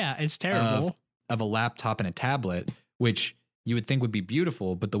child. Yeah, it's terrible of a laptop and a tablet, which you would think would be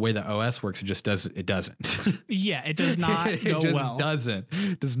beautiful, but the way the OS works, it doesn't. Yeah, it does not go well.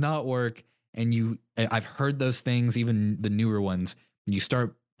 It does not work. And I've heard those things, even the newer ones. You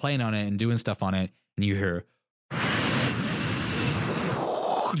start playing on it and doing stuff on it, and you hear.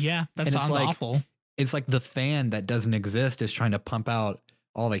 Yeah, that sounds awful. It's like the fan that doesn't exist is trying to pump out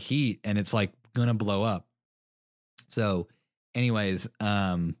all the heat, and it's like gonna blow up. So, anyways,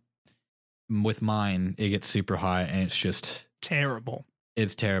 with mine, it gets super hot, and it's just terrible.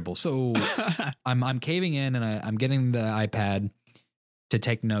 It's terrible. So I'm caving in, and I'm getting the iPad to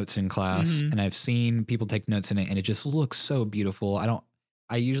take notes in class, and I've seen people take notes in it, and it just looks so beautiful.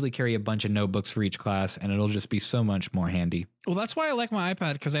 I usually carry a bunch of notebooks for each class, and it'll just be so much more handy. Well, that's why I like my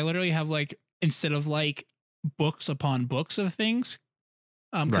iPad, because I literally have like, instead of like books upon books of things,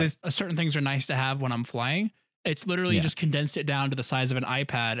 because certain things are nice to have when I'm flying. It's literally just condensed it down to the size of an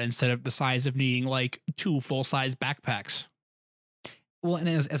iPad instead of the size of needing like 2 full-size backpacks. Well, and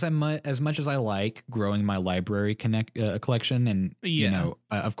as much as I like growing my library collection, and you know,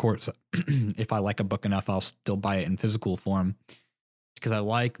 of course, if I like a book enough, I'll still buy it in physical form, because I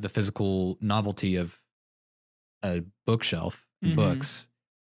like the physical novelty of a bookshelf and books.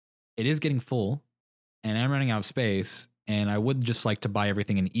 It is getting full, and I'm running out of space, and I would just like to buy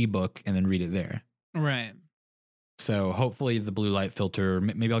everything in ebook and then read it there. Right. So hopefully the blue light filter,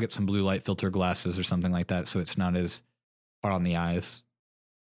 maybe I'll get some blue light filter glasses or something like that, so it's not as hard on the eyes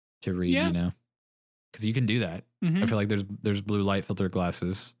to read, you know, because you can do that. I feel like there's blue light filter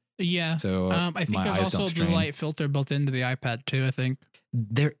glasses. Yeah. So I think there's also a blue light filter built into the iPad too, I think.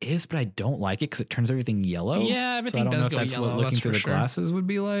 There is, but I don't like it because it turns everything yellow. Yeah, everything does go yellow. That's what looking through the glasses would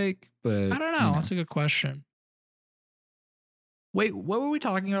be like. But I don't know. That's a good question. Wait, what were we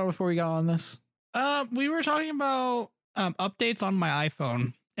talking about before we got on this? We were talking about updates on my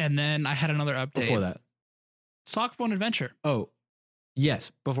iPhone, and then I had another update before that. Sock Phone Adventure. Oh,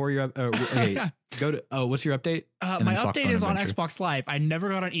 yes. Before your okay, go to what's your update? My update is on Xbox Live. I never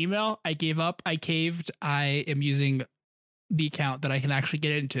got an email. I gave up. I caved. I am using the account that I can actually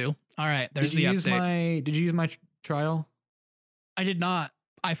get into. All right, there's the update. Did you use my trial? I did not.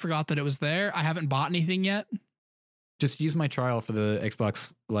 I forgot that it was there. I haven't bought anything yet. Just use my trial for the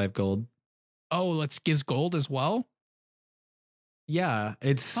Xbox Live Gold. Oh, gives gold as well? Yeah,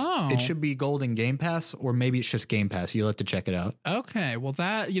 it should be gold in Game Pass, or maybe it's just Game Pass. You'll have to check it out. Okay, well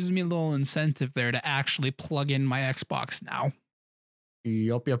that gives me a little incentive there to actually plug in my Xbox now.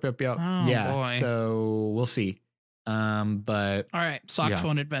 Yup. Oh, yeah, boy. So we'll see. But all right, Sock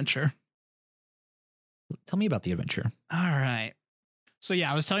Phone Adventure. Tell me about the adventure. All right. So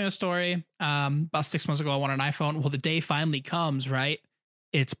yeah, I was telling you a story. About 6 months ago, I wanted an iPhone. Well, the day finally comes, right?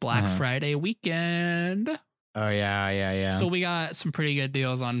 It's Black Friday weekend. Oh yeah. So we got some pretty good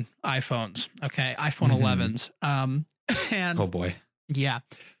deals on iPhones. Okay, iPhone 11s. And oh boy. Yeah.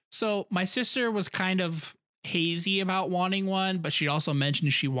 So my sister was kind of hazy about wanting one, but she also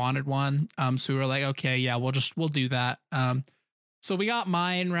mentioned she wanted one. So we were like, okay, yeah, we'll do that. So we got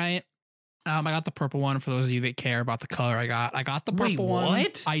mine, right? I got the purple one for those of you that care about the color. I got the purple one.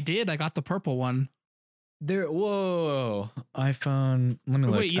 What? I did. I got the purple one. Whoa. iPhone. Let me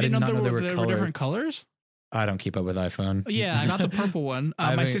look. Wait, you didn't know there were different colors? I don't keep up with iPhone. Yeah, I got the purple one.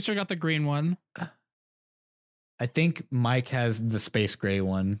 My sister got the green one. I think Mike has the space gray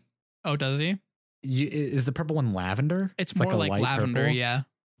one. Oh, does he? Is the purple one lavender? It's more like lavender, purple? Yeah.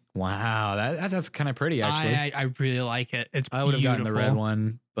 Wow, that's kind of pretty, actually. I really like it. It's I would have gotten the red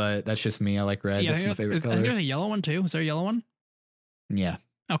one, but that's just me. I like red. Yeah, that's my favorite color. I think there's a yellow one too. Is there a yellow one? Yeah.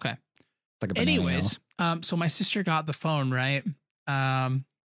 Okay. It's like a banana. Anyways, so my sister got the phone, right?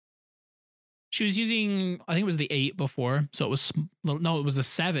 She she was using, I think it was the 8 before. So it was, no, it was a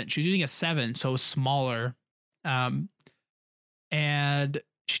 7. She was using a 7. So it was smaller. And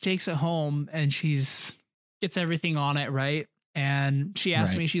she takes it home and gets everything on it. Right. And she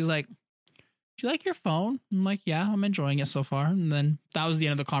asked me, she's like, do you like your phone? I'm like, yeah, I'm enjoying it so far. And then that was the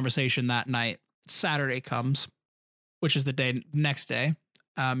end of the conversation that night. Saturday comes, which is the next day.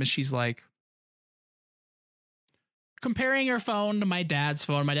 And she's like, comparing her phone to my dad's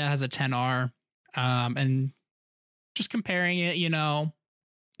phone. My dad has a 10R. And just comparing it, you know.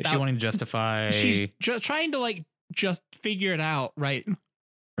 Is she wanting to justify? She's trying to like just figure it out, right?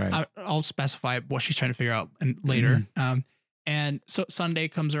 Right. I'll specify what she's trying to figure out later. Mm-hmm. And so Sunday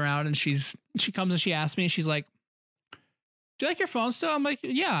comes around and she comes and she asks me, and she's like, do you like your phone still? I'm like,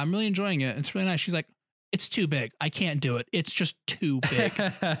 yeah, I'm really enjoying it. It's really nice. She's like, it's too big. I can't do it. It's just too big.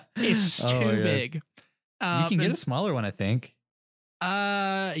 It's too big. You can get a smaller one, I think.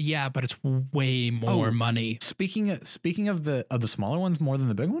 Yeah, but it's way more money. Speaking of the smaller ones more than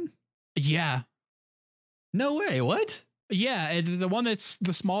the big one? Yeah. No way. What? Yeah, the one that's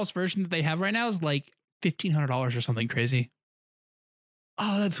the smallest version that they have right now is like $1,500 or something crazy.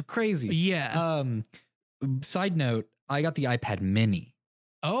 Oh, that's crazy. Yeah. Side note, I got the iPad mini.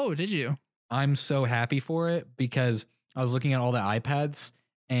 Oh, did you? I'm so happy for it because I was looking at all the iPads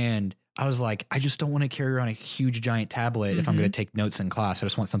and I was like, I just don't want to carry around a huge giant tablet if I'm going to take notes in class. I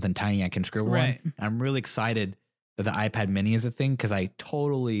just want something tiny I can scribble on. And I'm really excited that the iPad mini is a thing because I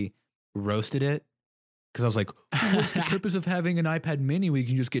totally roasted it. Because I was like, what's the purpose of having an iPad mini where you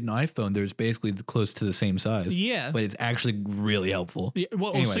can just get an iPhone? There's basically close to the same size. Yeah. But it's actually really helpful. Yeah,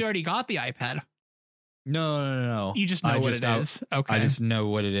 well, so you already got the iPad. No. You just know what it is. Okay. I just know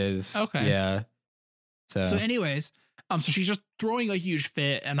what it is. Okay. Yeah. So anyways, so she's just throwing a huge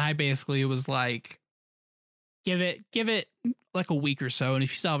fit. And I basically was like, give it like a week or so. And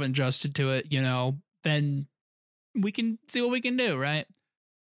if you still haven't adjusted to it, you know, then we can see what we can do. Right.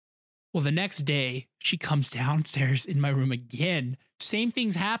 Well, the next day she comes downstairs in my room again. Same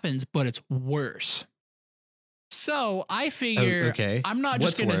things happens, but it's worse. So I figure I'm not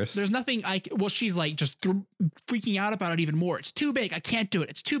just going to, there's nothing she's like just freaking out about it even more. It's too big. I can't do it.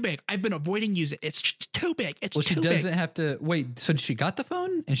 It's too big. I've been avoiding using it. It's just too big. It's too big. She doesn't have to wait. So she got the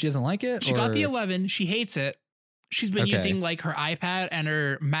phone and she doesn't like it? She got the 11. She hates it. She's been using like her iPad and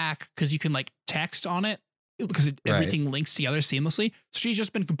her Mac because you can like text on it. Because everything links together seamlessly. So she's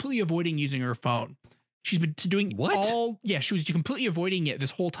just been completely avoiding using her phone. She's been doing she was completely avoiding it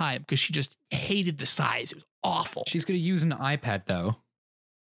this whole time because she just hated the size. It was awful. She's going to use an iPad though.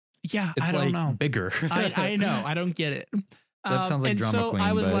 Yeah, it's I don't know. Bigger. I know. I don't get it. That sounds like drama queen.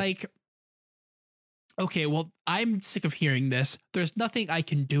 I was like, okay, well, I'm sick of hearing this. There's nothing I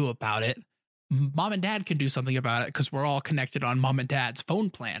can do about it. Mom and dad can do something about it because we're all connected on mom and dad's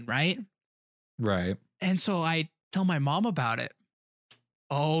phone plan, right? Right. And so I tell my mom about it.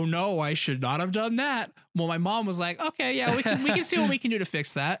 Oh no, I should not have done that. Well, my mom was like, okay, yeah, we can see what we can do to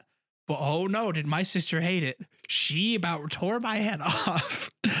fix that. But oh no, did my sister hate it. She about tore my head off.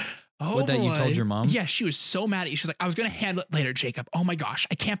 What, that you told your mom? Yeah, she was so mad at you. She's like, I was going to handle it later, Jacob. Oh my gosh,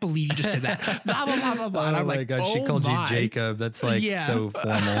 I can't believe you just did that. Blah, blah, blah, blah, blah. And I'm like, gosh, she called you Jacob. That's like so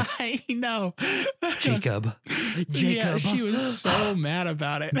formal. I know. Jacob. Yeah, she was so mad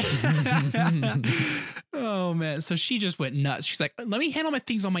about it. Oh man. So she just went nuts. She's like, let me handle my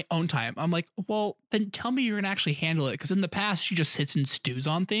things on my own time. I'm like, well, then tell me you're going to actually handle it. Because in the past, she just sits and stews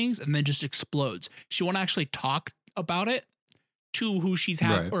on things and then just explodes. She won't actually talk about it to who she's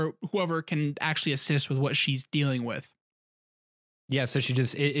or whoever can actually assist with what she's dealing with. Yeah, so she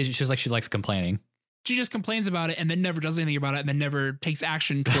just it's just like she likes complaining. She just complains about it and then never does anything about it and then never takes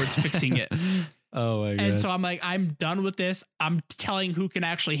action towards fixing it. Oh my god. And so I'm like, I'm done with this. I'm telling who can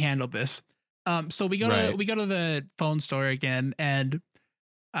actually handle this. So we go to the phone store again and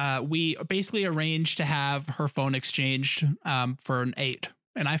we basically arranged to have her phone exchanged for an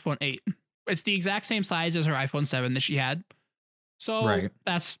iPhone 8. It's the exact same size as her iPhone 7 that she had. So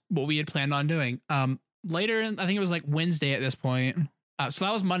that's what we had planned on doing. Later, I think it was like Wednesday at this point. So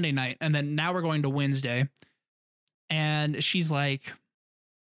that was Monday night. And then now we're going to Wednesday. And she's like,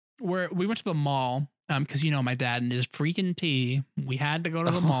 we went to the mall. Because, you know, my dad and his freaking tea, we had to go to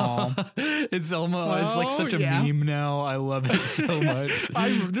the mall. It's almost it's like such a meme now. I love it so much.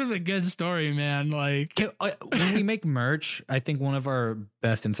 This is a good story, man. Like when we make merch, I think one of our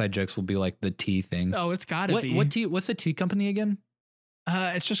best inside jokes will be like the tea thing. Oh, it's gotta be. What tea? What's the tea company again?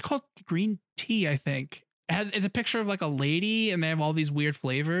 It's just called Green Tea, I think. It's a picture of like a lady and they have all these weird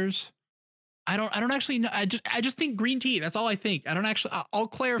flavors. I don't actually know. I just think green tea. That's all I think. I don't actually. I'll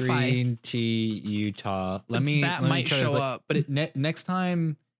clarify. Green tea, Utah. Let me might show up. But next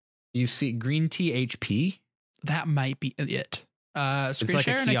time You see green tea HP? That might be it. Screen like a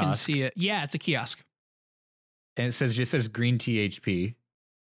share and I can kiosk. see it. Yeah, it's a kiosk. And it just says green tea HP.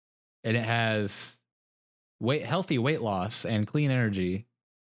 And it has healthy weight loss and clean energy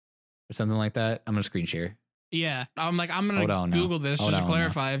or something like that. I'm going to screen share. Yeah. I'm going to Google this just to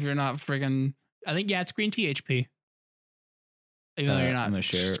clarify if you're not friggin'. I think, yeah, it's green tea HP. Even though you're not I'm going to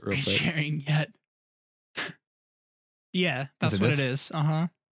share it real quick. sharing yet. Yeah, that's what it is. Uh-huh.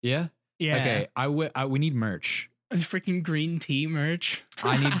 Yeah? Yeah. Okay. We need merch. Freaking green tea merch.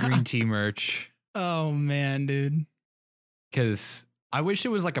 I need green tea merch. Oh, man, dude. Because I wish it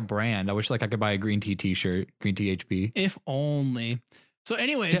was like a brand. I wish like I could buy a green tea t-shirt, green tea HP. If only. So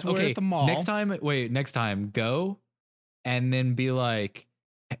anyways, we're at the mall. Next time, go and then be like,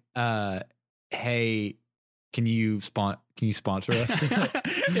 hey, can you sponsor us?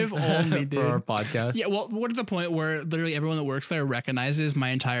 If only, dude. For our podcast. Yeah, well, we're at the point where literally everyone that works there recognizes my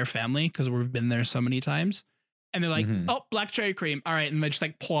entire family because we've been there so many times. And they're like, oh, black cherry cream. All right. And they just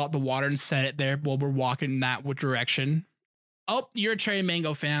like pull out the water and set it there while we're walking that direction. Oh, you're a cherry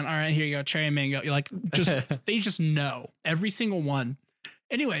mango fan. All right, here you go. Cherry mango. You're like, they just know every single one.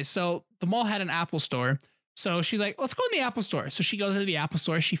 Anyway, so the mall had an Apple store. So she's like, let's go in the Apple store. So she goes into the Apple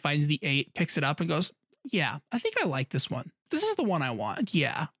store. She finds the 8, picks it up and goes, yeah, I think I like this one. This is the one I want.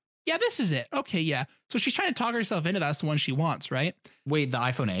 Yeah. Yeah, this is it. Okay, yeah. So she's trying to talk herself into that's the one she wants, right? Wait, the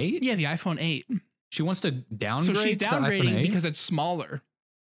iPhone 8? Yeah, the iPhone 8. She wants to downgrade. So she's downgrading to the iPhone 8? because it's smaller.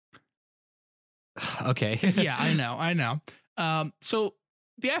 Okay. Yeah, I know. So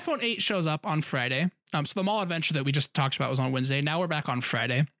the iPhone 8 shows up on Friday. So the mall adventure that we just talked about was on Wednesday. Now we're back on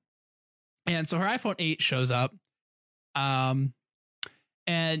Friday. And so her iPhone 8 shows up. And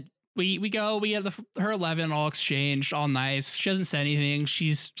we get her 11 all exchanged, all nice. She doesn't say anything.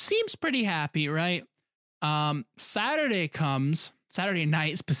 She seems pretty happy, right? Saturday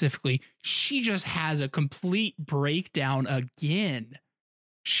night specifically, she just has a complete breakdown again.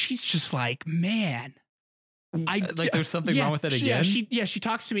 She's just like, man, there's something wrong with it again. She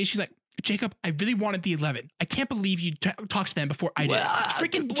talks to me. She's like, Jacob, I really wanted the 11. I can't believe you talked to them before I did.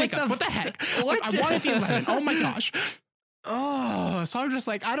 Freaking Jacob, what the heck? I wanted the 11. Oh my gosh. Oh, so I'm just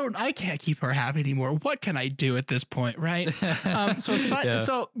like, I can't keep her happy anymore. What can I do at this point, right?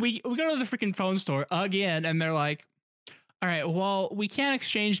 So we go to the freaking phone store again, and they're like, all right, well, we can't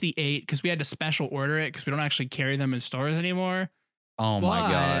exchange the 8 because we had to special order it because we don't actually carry them in stores anymore. Oh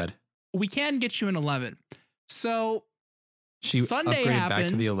my God. We can get you an 11. So Sunday upgraded happens. Back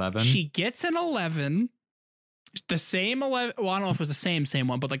to the 11. She gets an 11. The same 11. Well, I don't know if it was the same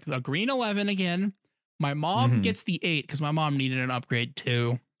one, but like the green 11 again. My mom gets the 8 because my mom needed an upgrade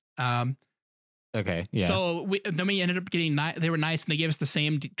too. Okay, yeah. So then we ended up getting, they were nice and they gave us the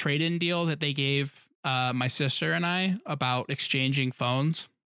same trade-in deal that they gave my sister and I about exchanging phones.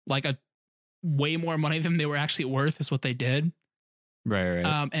 Like a way more money than they were actually worth is what they did. Right.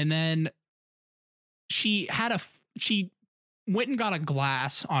 And then she went and got a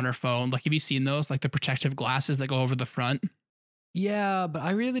glass on her phone. Like, have you seen those? Like the protective glasses that go over the front? Yeah, but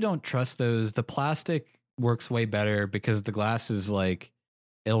I really don't trust those. The plastic works way better because the glass is like,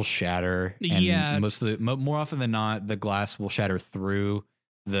 it'll shatter. And yeah. More often than not, the glass will shatter through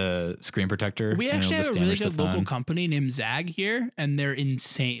the screen protector. We actually have a really good local company named Zag here, and they're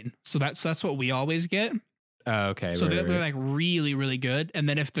insane. So that's what we always get. Oh, okay. So they're like really, really good. And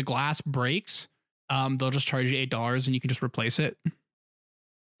then if the glass breaks, they'll just charge you $8 and you can just replace it.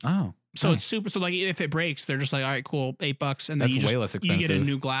 Oh. So nice. It's super. So like if it breaks, they're just like, all right, cool, $8, and then that's way less expensive. You get a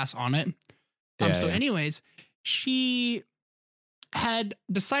new glass on it. Anyways, she had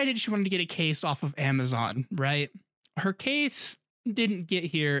decided she wanted to get a case off of Amazon, right? Her case didn't get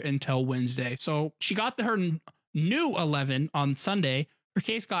here until Wednesday. So she got her new 11 on Sunday. Her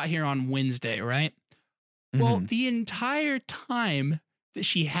case got here on Wednesday, right? Mm-hmm. Well, the entire time that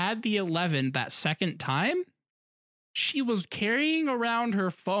she had the 11 that second time, she was carrying around her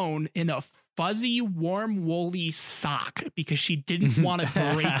phone in a fuzzy, warm, woolly sock because she didn't want to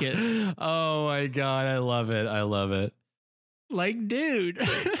break it. Oh my God. I love it. Like, dude.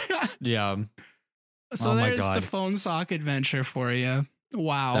 Yeah. So there's the phone sock adventure for you.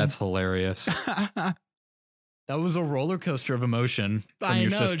 Wow. That's hilarious. That was a roller coaster of emotion from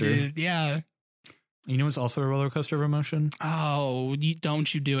your sister. Dude. Yeah. You know what's also a roller coaster of emotion? Oh,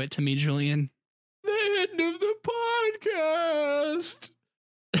 don't you do it to me, Julian. The end of the podcast.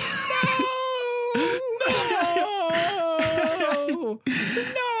 No.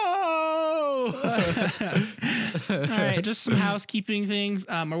 All right, just some housekeeping things.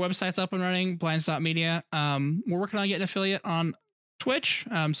 Our website's up and running, blinds.media. We're working on getting an affiliate on Twitch.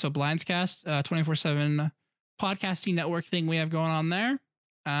 So Blindscast, 24/7 podcasting network thing we have going on there.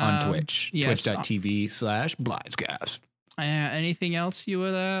 on Twitch. Yes. Twitch.tv/blindscast. Anything else you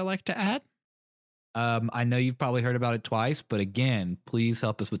would like to add? I know you've probably heard about it twice, but again, please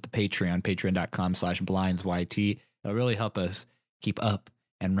help us with the Patreon, patreon.com/blindsyt. It'll really help us keep up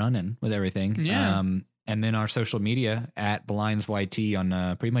and running with everything. Yeah. And then our social media at blindsyt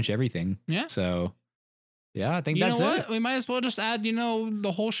on pretty much everything. Yeah. So yeah, I think you that's know what? it. We might as well just add,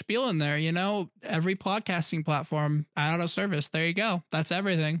 the whole spiel in there, every podcasting platform out of service. There you go. That's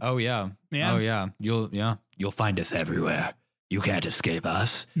everything. Oh yeah. Yeah. Oh yeah. You'll find us everywhere. You can't escape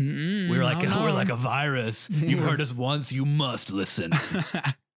us. We're like a virus. You've heard us once. You must listen.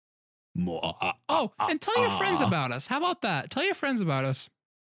 More. Oh, and tell your friends about us. How about that? Tell your friends about us.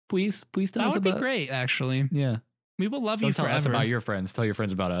 Please tell us about. That would be great, actually. Yeah. We will love you Don't tell forever. us about your friends. Tell your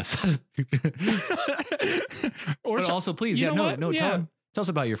friends about us. But also, please, tell us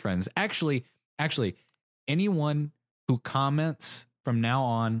about your friends. Actually, anyone who comments from now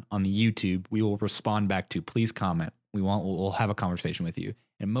on the YouTube, we will respond back to. Please comment. We'll have a conversation with you.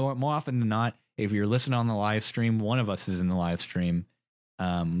 And more often than not, if you're listening on the live stream, one of us is in the live stream.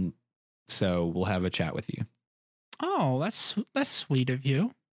 So we'll have a chat with you. Oh, that's sweet of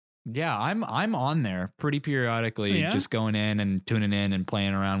you. Yeah, I'm on there pretty periodically, just going in and tuning in and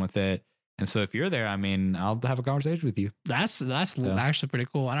playing around with it. And so if you're there, I'll have a conversation with you. That's actually pretty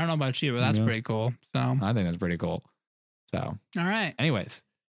cool. I don't know about you, but that's pretty cool. So I think that's pretty cool. So all right. Anyways,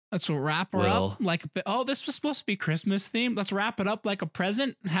 let's wrap her up like a bit. Oh, this was supposed to be Christmas themed. Let's wrap it up like a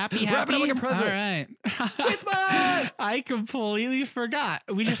present. Happy. Wrap it up like a present. All right. Christmas! I completely forgot.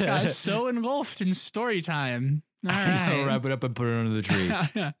 We just got so engulfed in story time. All I right. know, wrap it up and put it under the tree.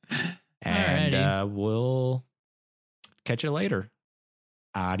 And we'll catch you later.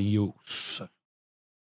 Adios.